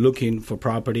looking for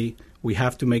property, we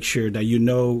have to make sure that you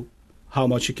know how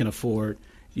much you can afford.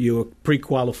 You're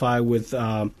pre-qualified with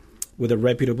a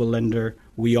reputable lender.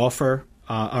 We offer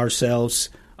ourselves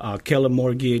Keller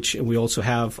Mortgage, and we also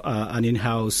have an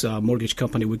in-house mortgage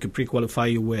company we could pre-qualify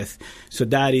you with. So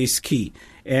that is key.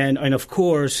 And of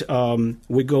course,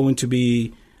 we're going to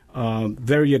be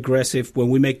very aggressive when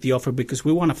we make the offer because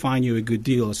we want to find you a good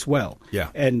deal as well.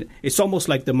 And it's almost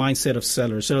like the mindset of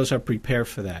sellers. Sellers are prepared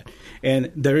for that.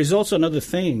 And there is also another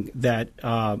thing that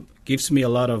gives me a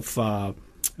lot of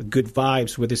good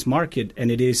vibes with this market, and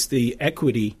it is the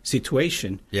equity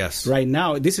situation. Right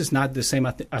now, this is not the same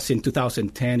as in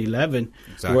 2010, 11,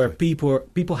 where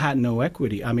people had no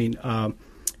equity. I mean,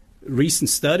 recent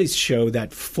studies show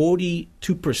that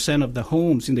 42% of the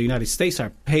homes in the United States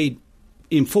are paid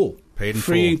in full,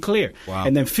 free and clear. Wow.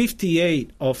 And then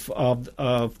 58 of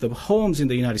the homes in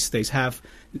the United States have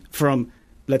from,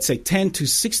 let's say, 10 to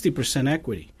 60%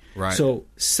 equity. So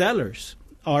sellers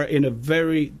are in a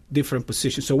very different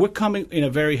position. So we're coming in with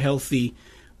a very healthy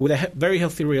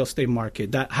real estate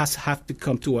market that have to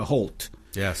come to a halt.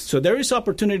 So there is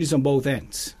opportunities on both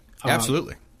ends.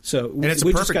 Absolutely. And it's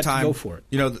we a perfect just got time to go for it.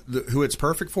 Who it's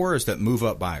perfect for is that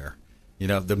move-up buyer.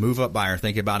 The move-up buyer.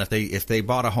 Think about if they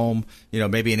bought a home,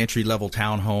 maybe an entry-level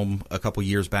townhome a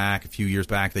few years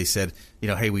back. They said,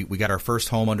 hey, we got our first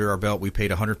home under our belt. We paid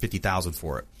 $150,000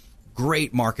 for it.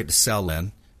 Great market to sell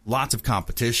in. Lots of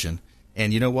competition.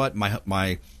 And you know what?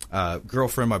 My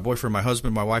girlfriend, my boyfriend, my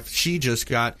husband, my wife, she just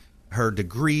got her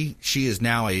degree. She is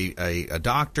now a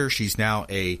doctor. She's now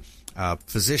a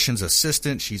physician's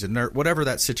assistant. She's a nurse, whatever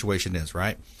that situation is,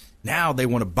 right? Now they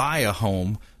want to buy a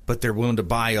home, but they're willing to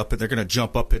buy up, and they're going to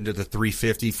jump up into the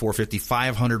 $350,000,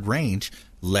 $450,000, $500,000 range.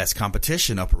 Less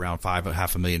competition, up around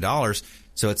 $500,000.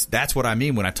 So that's what I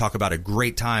mean when I talk about a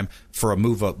great time for a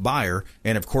move-up buyer.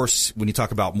 And, of course, when you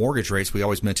talk about mortgage rates, we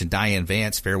always mention Diane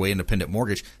Vance, Fairway Independent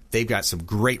Mortgage. They've got some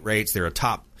great rates. They're a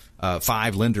top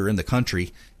 5 lender in the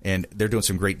country, and they're doing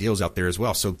some great deals out there as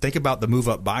well. So think about the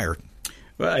move-up buyer.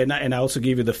 Well, and I also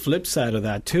give you the flip side of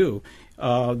that, too.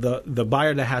 The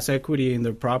buyer that has equity in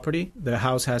their property, the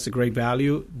house has a great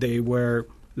value. They were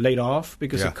laid off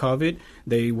because of COVID.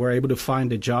 They were able to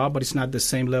find a job, but it's not the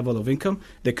same level of income.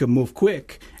 They could move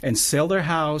quick and sell their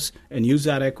house and use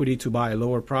that equity to buy a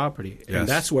lower property. And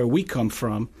that's where we come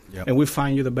from. And we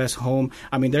find you the best home.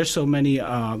 I mean, there's so many.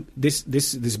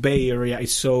 This Bay Area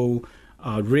is so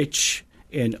rich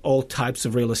in all types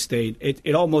of real estate.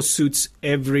 It almost suits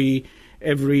every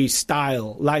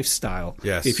lifestyle.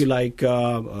 Yes. If you like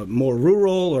more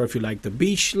rural, or if you like the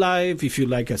beach life, if you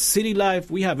like a city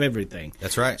life, we have everything.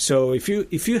 That's right. So if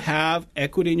you have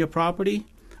equity in your property,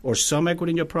 or some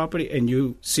equity in your property, and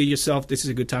you see yourself, this is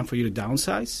a good time for you to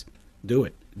downsize, do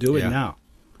it. Do it now.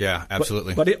 Yeah,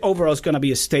 absolutely. But overall, it's going to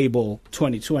be a stable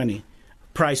 2020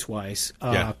 price-wise,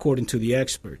 according to the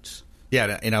experts.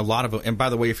 Yeah, and a lot of, and by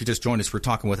the way, if you just joined us, we're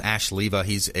talking with Ash Leva.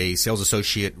 He's a sales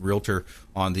associate realtor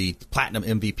on the Platinum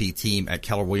MVP team at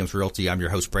Keller Williams Realty. I'm your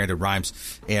host, Brandon Rhymes.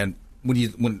 And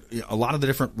when a lot of the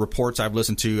different reports I've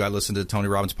listened to, I listened to Tony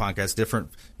Robbins' podcast,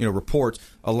 different reports.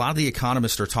 A lot of the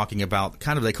economists are talking about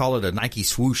kind of, they call it a Nike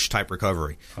swoosh type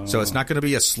recovery. So it's not going to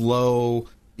be a slow,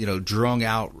 drug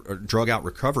out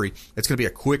recovery. It's going to be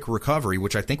a quick recovery,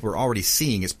 which I think we're already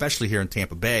seeing, especially here in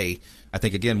Tampa Bay. I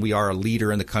think, again, we are a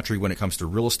leader in the country when it comes to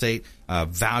real estate,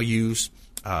 values,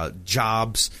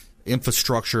 jobs,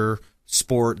 infrastructure,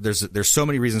 sport. There's so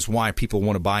many reasons why people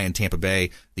want to buy in Tampa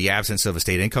Bay. The absence of a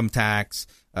state income tax.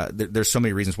 There's so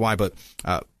many reasons why, but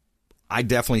I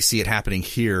definitely see it happening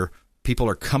here. People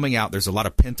are coming out. There's a lot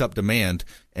of pent-up demand,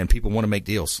 and people want to make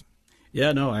deals.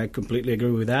 Yeah, no, I completely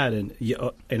agree with that, and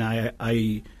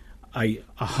I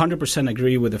 100%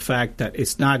 agree with the fact that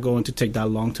it's not going to take that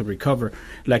long to recover,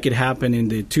 like it happened in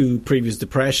the two previous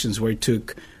depressions, where it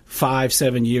took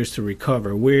 5-7 years to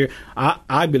recover.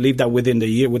 I believe that within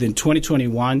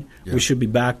 2021, we should be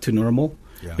back to normal,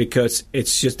 because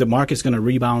it's just the market's going to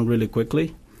rebound really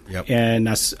quickly, and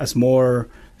as more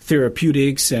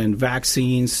therapeutics and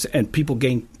vaccines and people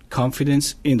gain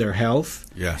confidence in their health,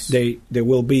 they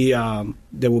will be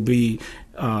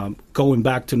going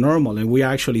back to normal, and we're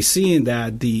actually seeing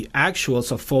that the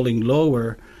actuals are falling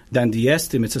lower than the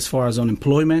estimates as far as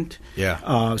unemployment.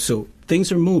 So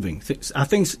things are moving. I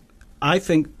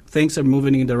think things are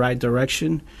moving in the right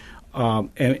direction. And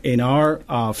in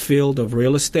our field of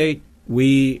real estate,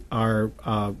 we are.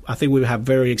 I think we have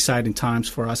very exciting times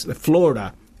for us.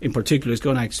 Florida, in particular, is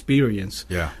going to experience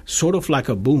sort of like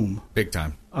a boom, big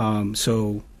time.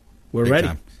 So we're ready.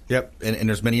 Time. Yep, and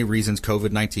there's many reasons.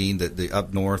 COVID-19, the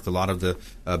up north, a lot of the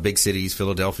big cities,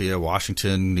 Philadelphia,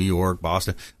 Washington, New York,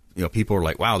 Boston. People are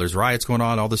like, wow, there's riots going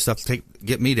on, all this stuff.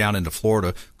 Get me down into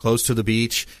Florida, close to the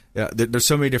beach. There's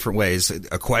so many different ways.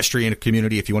 Equestrian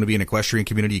community. If you want to be an equestrian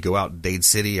community, you go out Dade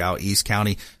City, out East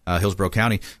County, Hillsborough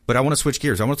County. But I want to switch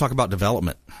gears. I want to talk about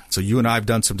development. So you and I have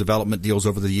done some development deals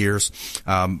over the years.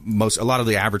 A lot of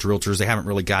the average realtors, they haven't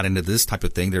really got into this type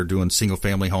of thing. They're doing single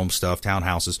family home stuff,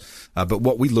 townhouses. But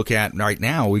what we look at right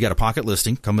now, we got a pocket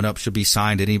listing coming up, should be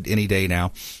signed any day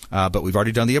now. But we've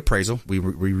already done the appraisal. We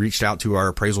reached out to our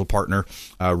appraisal partner,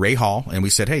 Ray Hall, and we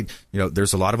said, hey,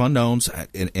 there's a lot of unknowns,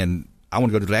 and I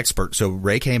want to go to the expert. So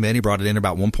Ray came in. He brought it in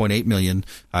about $1.8 million.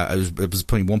 It was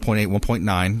between 1.8 and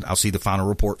 1.9. I'll see the final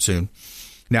report soon.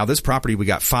 Now, this property, we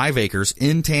got 5 acres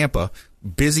in Tampa,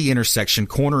 busy intersection,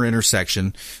 corner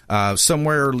intersection,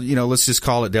 somewhere, let's just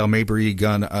call it Del Mabry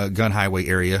gun highway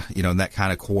area, in that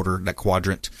kind of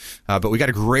quadrant. But we got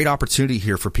a great opportunity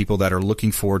here for people that are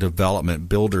looking for development,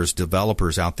 builders,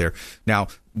 developers out there. Now,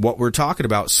 what we're talking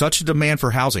about, such a demand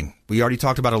for housing. We already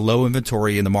talked about a low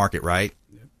inventory in the market, right?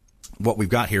 What we've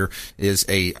got here is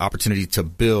a opportunity to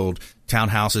build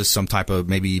townhouses, some type of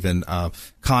maybe even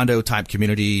condo type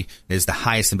community is the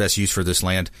highest and best use for this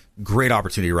land. Great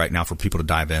opportunity right now for people to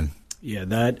dive in. Yeah,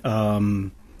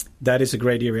 that is a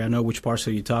great area. I know which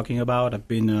parcel you're talking about. I've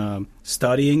been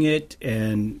studying it,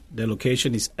 and the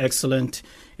location is excellent.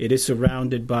 It is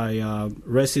surrounded by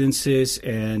residences,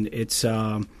 and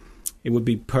it would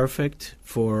be perfect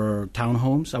for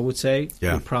townhomes, I would say.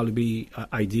 It would probably be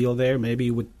ideal there, maybe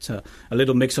with a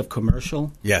little mix of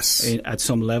commercial. Yes. At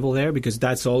some level there, because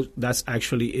that's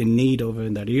actually in need over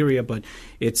in that area. But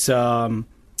it's a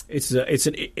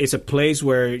place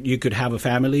where you could have a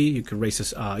family. You could raise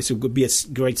it would be a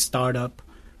great startup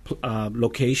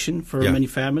location for many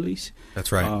families.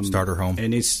 That's right. Starter home.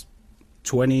 And it's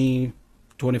 20,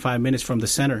 25 minutes from the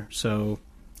center. So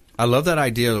I love that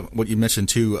idea, what you mentioned,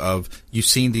 too, of you've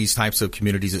seen these types of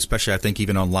communities, especially I think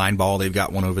even on Line Ball, they've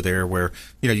got one over there where,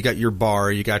 you got your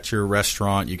bar, you got your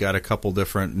restaurant, you got a couple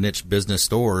different niche business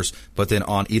stores, but then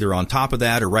either on top of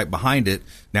that or right behind it,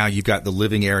 now you've got the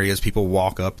living areas. People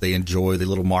walk up, they enjoy the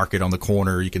little market on the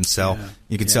corner. You can sell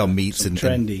sell meats and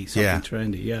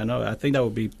trendy. Yeah, no, I think that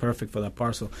would be perfect for that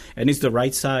parcel. And it's the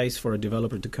right size for a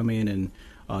developer to come in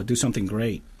and do something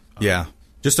great. Yeah.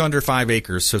 Just under 5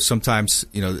 acres. So sometimes,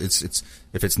 it's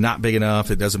if it's not big enough,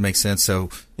 it doesn't make sense. So,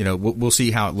 we'll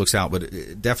see how it looks out.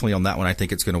 But definitely on that one, I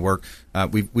think it's going to work.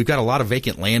 We've got a lot of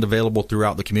vacant land available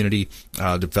throughout the community.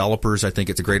 Developers, I think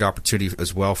it's a great opportunity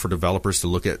as well for developers to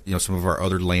look at, some of our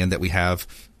other land that we have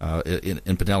in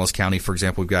Pinellas County. For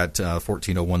example, we've got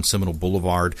 1401 Seminole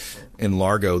Boulevard in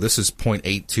Largo. This is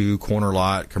 0.82 corner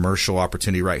lot commercial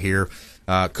opportunity right here.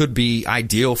 Could be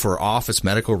ideal for office,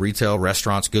 medical, retail,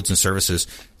 restaurants, goods and services.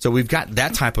 So we've got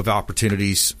that type of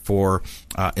opportunities for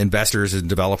investors and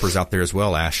developers out there as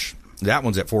well, Ash. That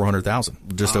one's at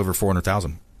 $400,000, just over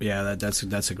 $400,000. Yeah,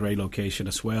 that's a great location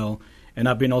as well. And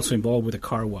I've been also involved with a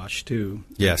car wash too.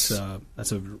 Yes.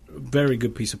 That's a very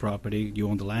good piece of property. You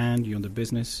own the land, you own the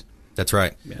business. That's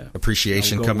right. Yeah.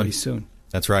 Appreciation coming soon.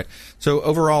 That's right. So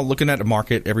overall, looking at the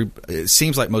market, it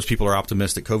seems like most people are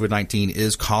optimistic. COVID-19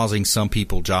 is causing some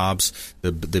people jobs.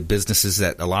 A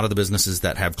lot of the businesses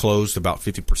that have closed, about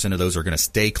 50% of those are going to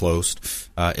stay closed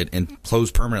and close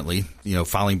permanently.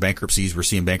 Filing bankruptcies, we're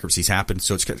seeing bankruptcies happen.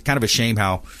 So it's kind of a shame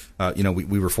how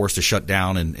we were forced to shut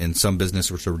down and some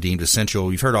businesses were deemed essential.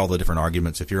 You've heard all the different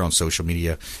arguments. If you're on social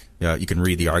media, you can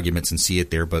read the arguments and see it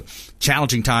there. But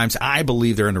challenging times, I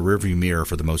believe they're in the rearview mirror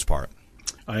for the most part.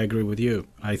 I agree with you.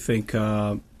 I think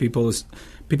people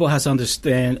has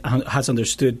understood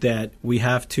that we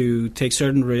have to take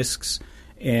certain risks,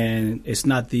 and it's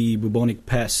not the bubonic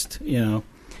pest,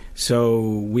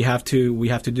 So we have to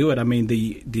do it. I mean,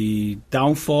 the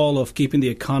downfall of keeping the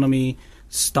economy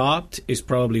stopped is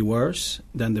probably worse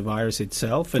than the virus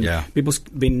itself. And people's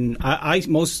been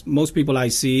most people I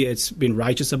see, it's been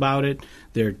righteous about it.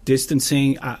 They're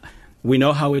distancing. We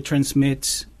know how it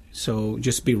transmits. So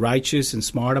just be righteous and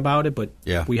smart about it, but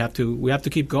we have to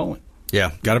keep going.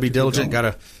 Yeah, got to be diligent.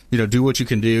 Got to do what you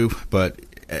can do, but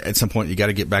at some point you got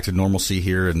to get back to normalcy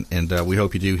here, and we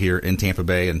hope you do here in Tampa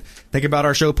Bay. And think about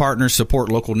our show partners, support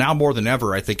local. Now more than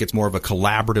ever, I think it's more of a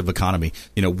collaborative economy.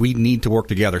 We need to work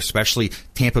together, especially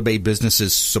Tampa Bay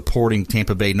businesses supporting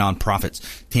Tampa Bay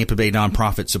nonprofits, Tampa Bay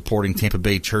nonprofits supporting Tampa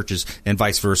Bay churches, and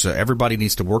vice versa. Everybody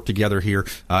needs to work together here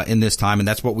in this time, and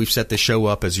that's what we've set this show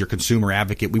up as your consumer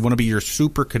advocate. We want to be your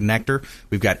super connector.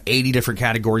 We've got 80 different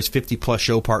categories, 50-plus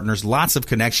show partners, lots of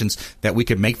connections that we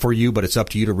can make for you, but it's up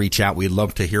to you to reach out. We'd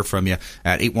love to hear from you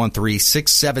at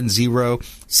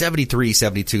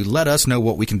 813-670-7372. Let us know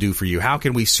what we can do for you. How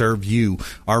can we serve you,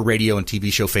 our radio and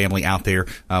TV show family out there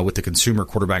with the Consumer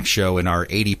Quarterback Show and our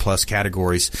 80-plus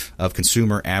categories of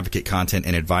consumer advocate content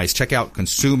and advice. Check out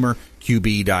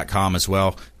ConsumerQB.com as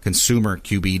well,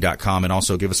 ConsumerQB.com, and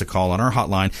also give us a call on our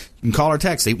hotline. You can call or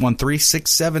text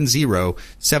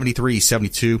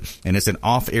 813-670-7372, and it's an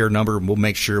off-air number, and we'll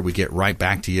make sure we get right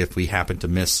back to you if we happen to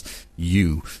miss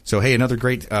you. So, hey, another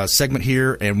great segment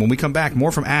here, and when we come back,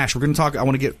 more from Ash. We're going to talk. I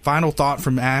want to get final thought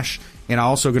from Ash, and I'm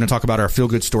also going to talk about our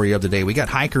feel-good story of the day. We got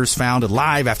hikers found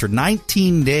alive after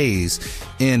 19 days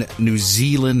in New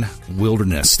Zealand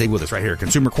wilderness. Stay with us right here.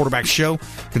 Consumer Quarterback Show,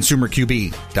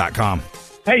 ConsumerQB.com.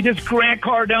 Hey, this is Grant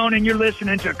Cardone, and you're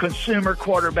listening to Consumer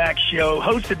Quarterback Show,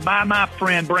 hosted by my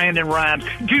friend Brandon Rhymes.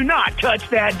 Do not touch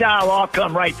that dial. I'll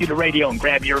come right through the radio and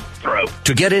grab your throat.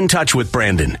 To get in touch with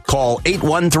Brandon, call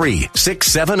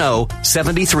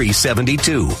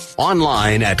 813-670-7372.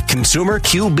 Online at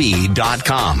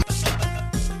ConsumerQB.com.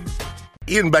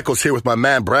 Ian Beckles here with my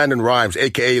man, Brandon Rhymes,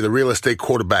 a.k.a. the real estate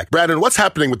quarterback. Brandon, what's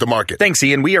happening with the market? Thanks,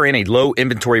 Ian. We are in a low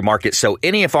inventory market, so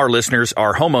any of our listeners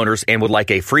are homeowners and would like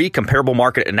a free comparable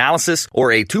market analysis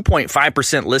or a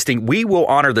 2.5% listing, we will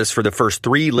honor this for the first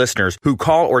 3 listeners who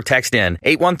call or text in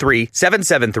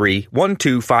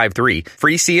 813-773-1253.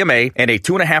 Free CMA and a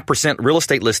 2.5% real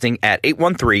estate listing at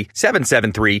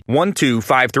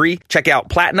 813-773-1253. Check out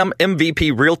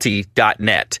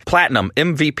PlatinumMVPRealty.net.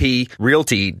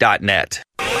 PlatinumMVPRealty.net.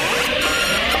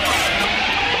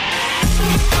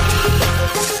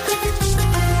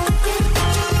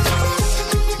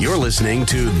 You're listening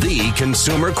to The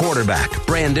Consumer Quarterback,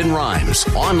 Brandon Rhymes,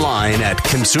 online at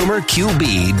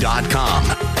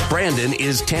ConsumerQB.com. Brandon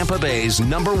is Tampa Bay's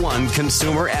 #1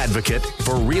 consumer advocate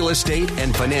for real estate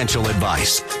and financial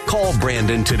advice. Call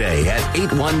Brandon today at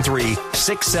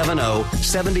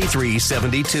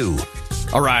 813-670-7372.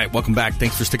 All right, welcome back.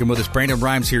 Thanks for sticking with us. Brandon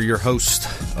Rhymes here, your host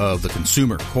of the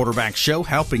Consumer Quarterback Show,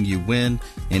 helping you win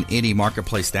in any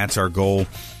marketplace. That's our goal.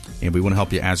 and we want to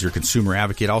help you as your consumer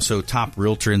advocate. Also, top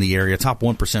realtor in the area, top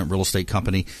 1% real estate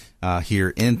company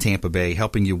here in Tampa Bay,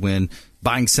 helping you win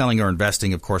buying, selling, or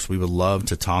investing. Of course, we would love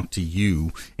to talk to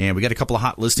you. And we got a couple of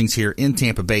hot listings here in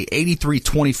Tampa Bay,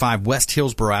 8325 West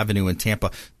Hillsborough Avenue in Tampa.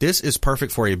 This is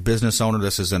perfect for a business owner.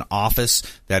 This is an office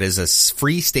that is a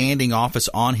freestanding office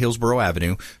on Hillsborough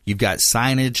Avenue. You've got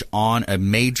signage on a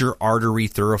major artery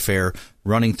thoroughfare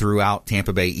running throughout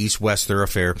Tampa Bay, east-west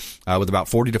thoroughfare, with about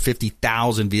 40 to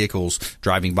 50,000 vehicles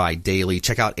driving by daily.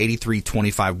 Check out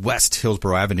 8325 West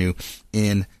Hillsborough Avenue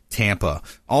in Tampa.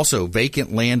 Also,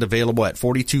 vacant land available at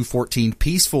 4214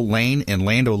 Peaceful Lane in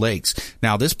Land O'Lakes.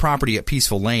 Now, this property at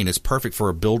Peaceful Lane is perfect for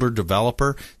a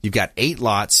builder-developer. You've got 8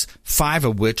 lots, 5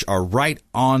 of which are right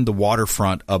on the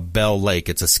waterfront of Bell Lake.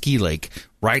 It's a ski lake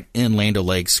right in Land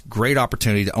O'Lakes. Great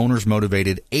opportunity. The owner's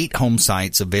motivated. 8 home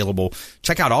sites available.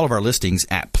 Check out all of our listings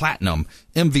at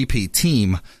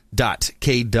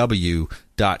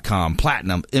PlatinumMVPTeam.kw.com.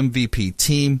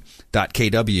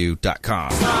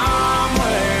 PlatinumMVPTeam.kw.com.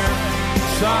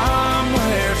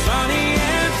 Somewhere sunny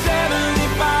and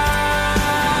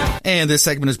 75. And this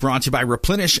segment is brought to you by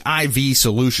Replenish IV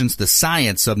Solutions, the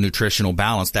science of nutritional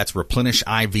balance. That's Replenish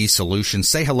IV Solutions.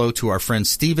 Say hello to our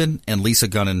friends Stephen and Lisa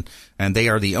Gunnan, and they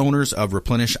are the owners of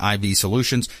Replenish IV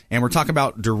Solutions. And we're talking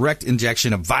about direct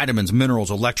injection of vitamins, minerals,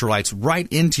 electrolytes right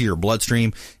into your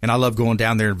bloodstream. And I love going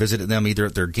down there and visiting them either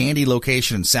at their Gandy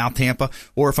location in South Tampa,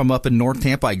 or if I'm up in North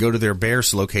Tampa, I go to their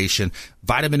Bears location.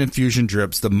 Vitamin infusion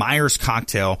drips, the Myers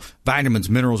cocktail, vitamins,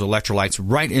 minerals, electrolytes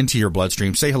right into your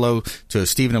bloodstream. Say hello to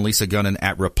Stephen and Lisa Gunnan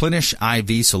at Replenish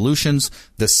IV Solutions,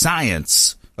 the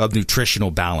science of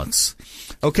nutritional balance.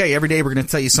 Okay, every day we're going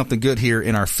to tell you something good here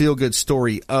in our feel-good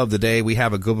story of the day. We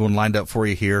have a good one lined up for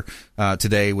you here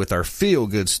today with our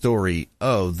feel-good story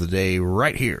of the day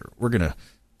right here. We're going to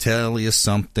tell you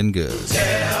something good.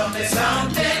 Tell me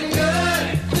something good.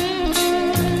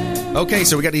 Okay,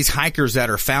 so we got these hikers that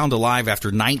are found alive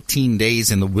after 19 days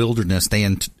in the wilderness. They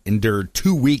endured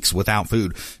 2 weeks without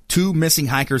food. 2 missing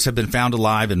hikers have been found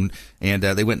alive, and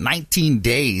they went 19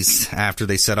 days after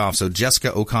they set off. So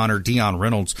Jessica O'Connor, Dion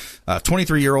Reynolds,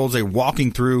 23-year-olds, they were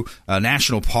walking through a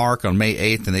national park on May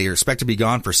 8th, and they are expected to be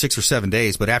gone for 6 or 7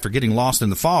 days. But after getting lost in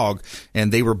the fog,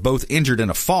 and they were both injured in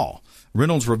a fall.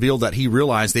 Reynolds revealed that he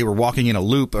realized they were walking in a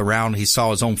loop around. He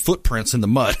saw his own footprints in the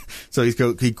mud. So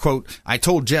he quote, "I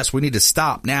told Jess we need to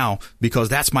stop now because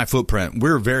that's my footprint.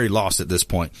 We're very lost at this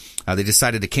point." They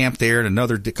decided to camp there in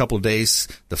another couple of days.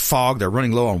 The fog, they're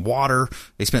running low on water.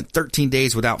 They spent 13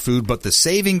 days without food, but the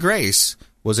saving grace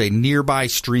was a nearby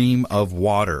stream of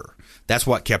water. That's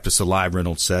what kept us alive,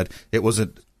 Reynolds said. It was a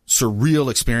surreal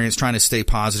experience, trying to stay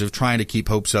positive, trying to keep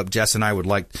hopes up. Jess and I would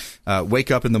wake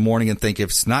up in the morning and think, if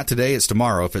it's not today, it's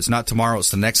tomorrow. If it's not tomorrow,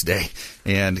 it's the next day.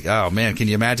 And, oh, man, can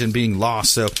you imagine being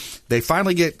lost? So they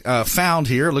finally get found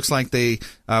here. It looks like they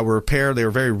were a pair. They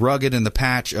were very rugged in the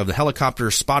patch of the helicopter,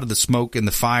 spotted the smoke and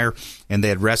the fire, and they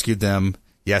had rescued them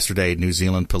yesterday, New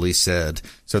Zealand police said.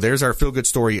 So there's our feel-good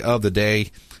story of the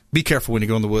day. Be careful when you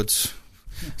go in the woods,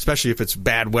 especially if it's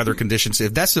bad weather conditions.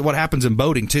 If that's what happens in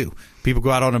boating too. People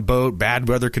go out on a boat, bad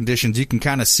weather conditions. You can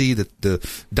kind of see the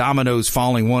dominoes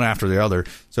falling one after the other.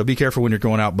 So be careful when you're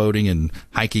going out boating and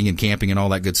hiking and camping and all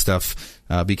that good stuff.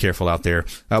 Be careful out there.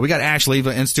 We got Ash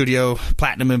Leva in studio,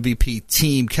 Platinum MVP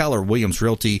team, Keller Williams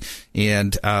Realty,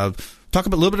 and talk a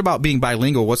little bit about being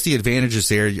bilingual. What's the advantages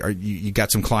there? You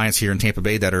got some clients here in Tampa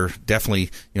Bay that are definitely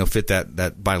fit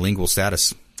that bilingual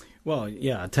status. Well,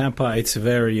 yeah, Tampa. It's a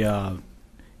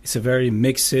very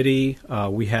mixed city.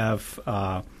 We have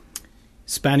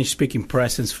Spanish-speaking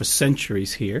presence for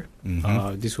centuries here.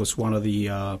 Mm-hmm. This was one of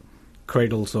the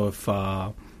cradles of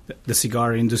the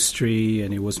cigar industry,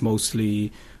 and it was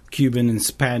mostly Cuban and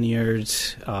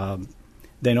Spaniards.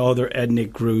 Then other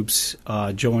ethnic groups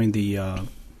joined the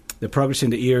progress in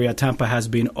the area. Tampa has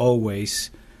been always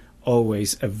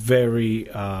a very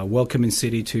welcoming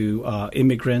city to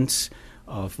immigrants,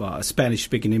 of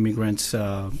Spanish-speaking immigrants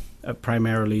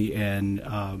primarily, and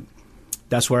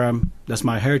that's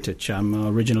my heritage. I'm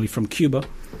originally from Cuba,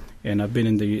 and I've been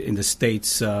in the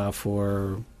States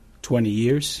for 20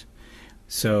 years.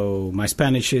 So my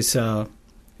Spanish is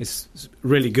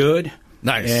really good.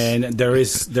 Nice. And there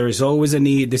is always a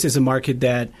need. This is a market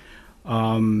that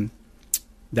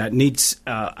needs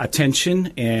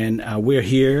attention, and we're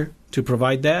here to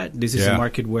provide that. This is a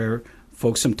market where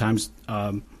folks sometimes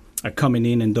are coming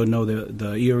in and don't know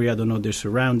the area, don't know their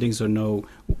surroundings, don't know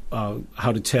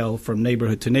how to tell from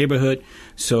neighborhood to neighborhood.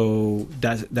 So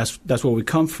that's where we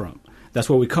come from. That's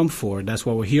what we come for. That's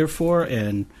what we're here for.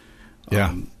 And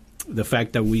the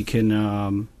fact that we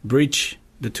can bridge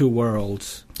the two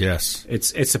worlds. Yes,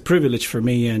 it's a privilege for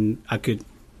me, and I could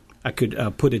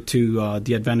put it to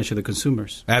the advantage of the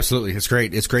consumers. Absolutely. It's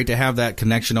great. It's great to have that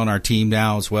connection on our team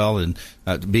now as well, and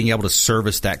being able to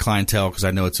service that clientele, because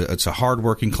I know it's a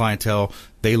hardworking clientele.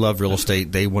 They love real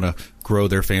estate. They want to grow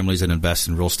their families and invest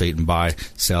in real estate and buy,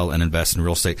 sell, and invest in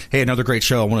real estate. Hey, another great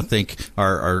show. I want to thank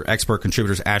our expert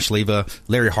contributors, Ash Leva,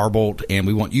 Larry Harbolt, and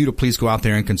we want you to please go out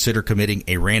there and consider committing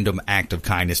a random act of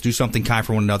kindness. Do something kind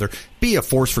for one another. Be a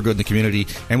force for good in the community,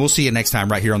 and we'll see you next time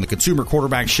right here on the Consumer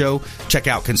Quarterback Show. Check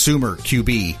out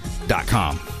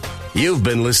ConsumerQB.com. You've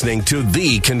been listening to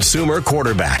The Consumer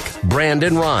Quarterback,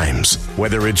 Brandon Rhymes.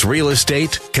 Whether it's real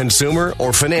estate, consumer,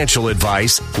 or financial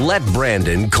advice, let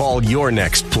Brandon call your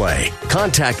next play.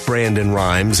 Contact Brandon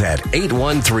Rhymes at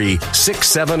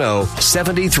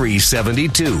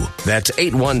 813-670-7372. That's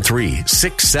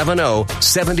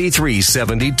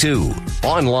 813-670-7372.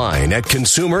 Online at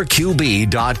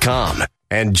ConsumerQB.com.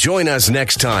 And join us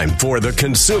next time for The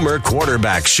Consumer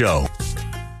Quarterback Show.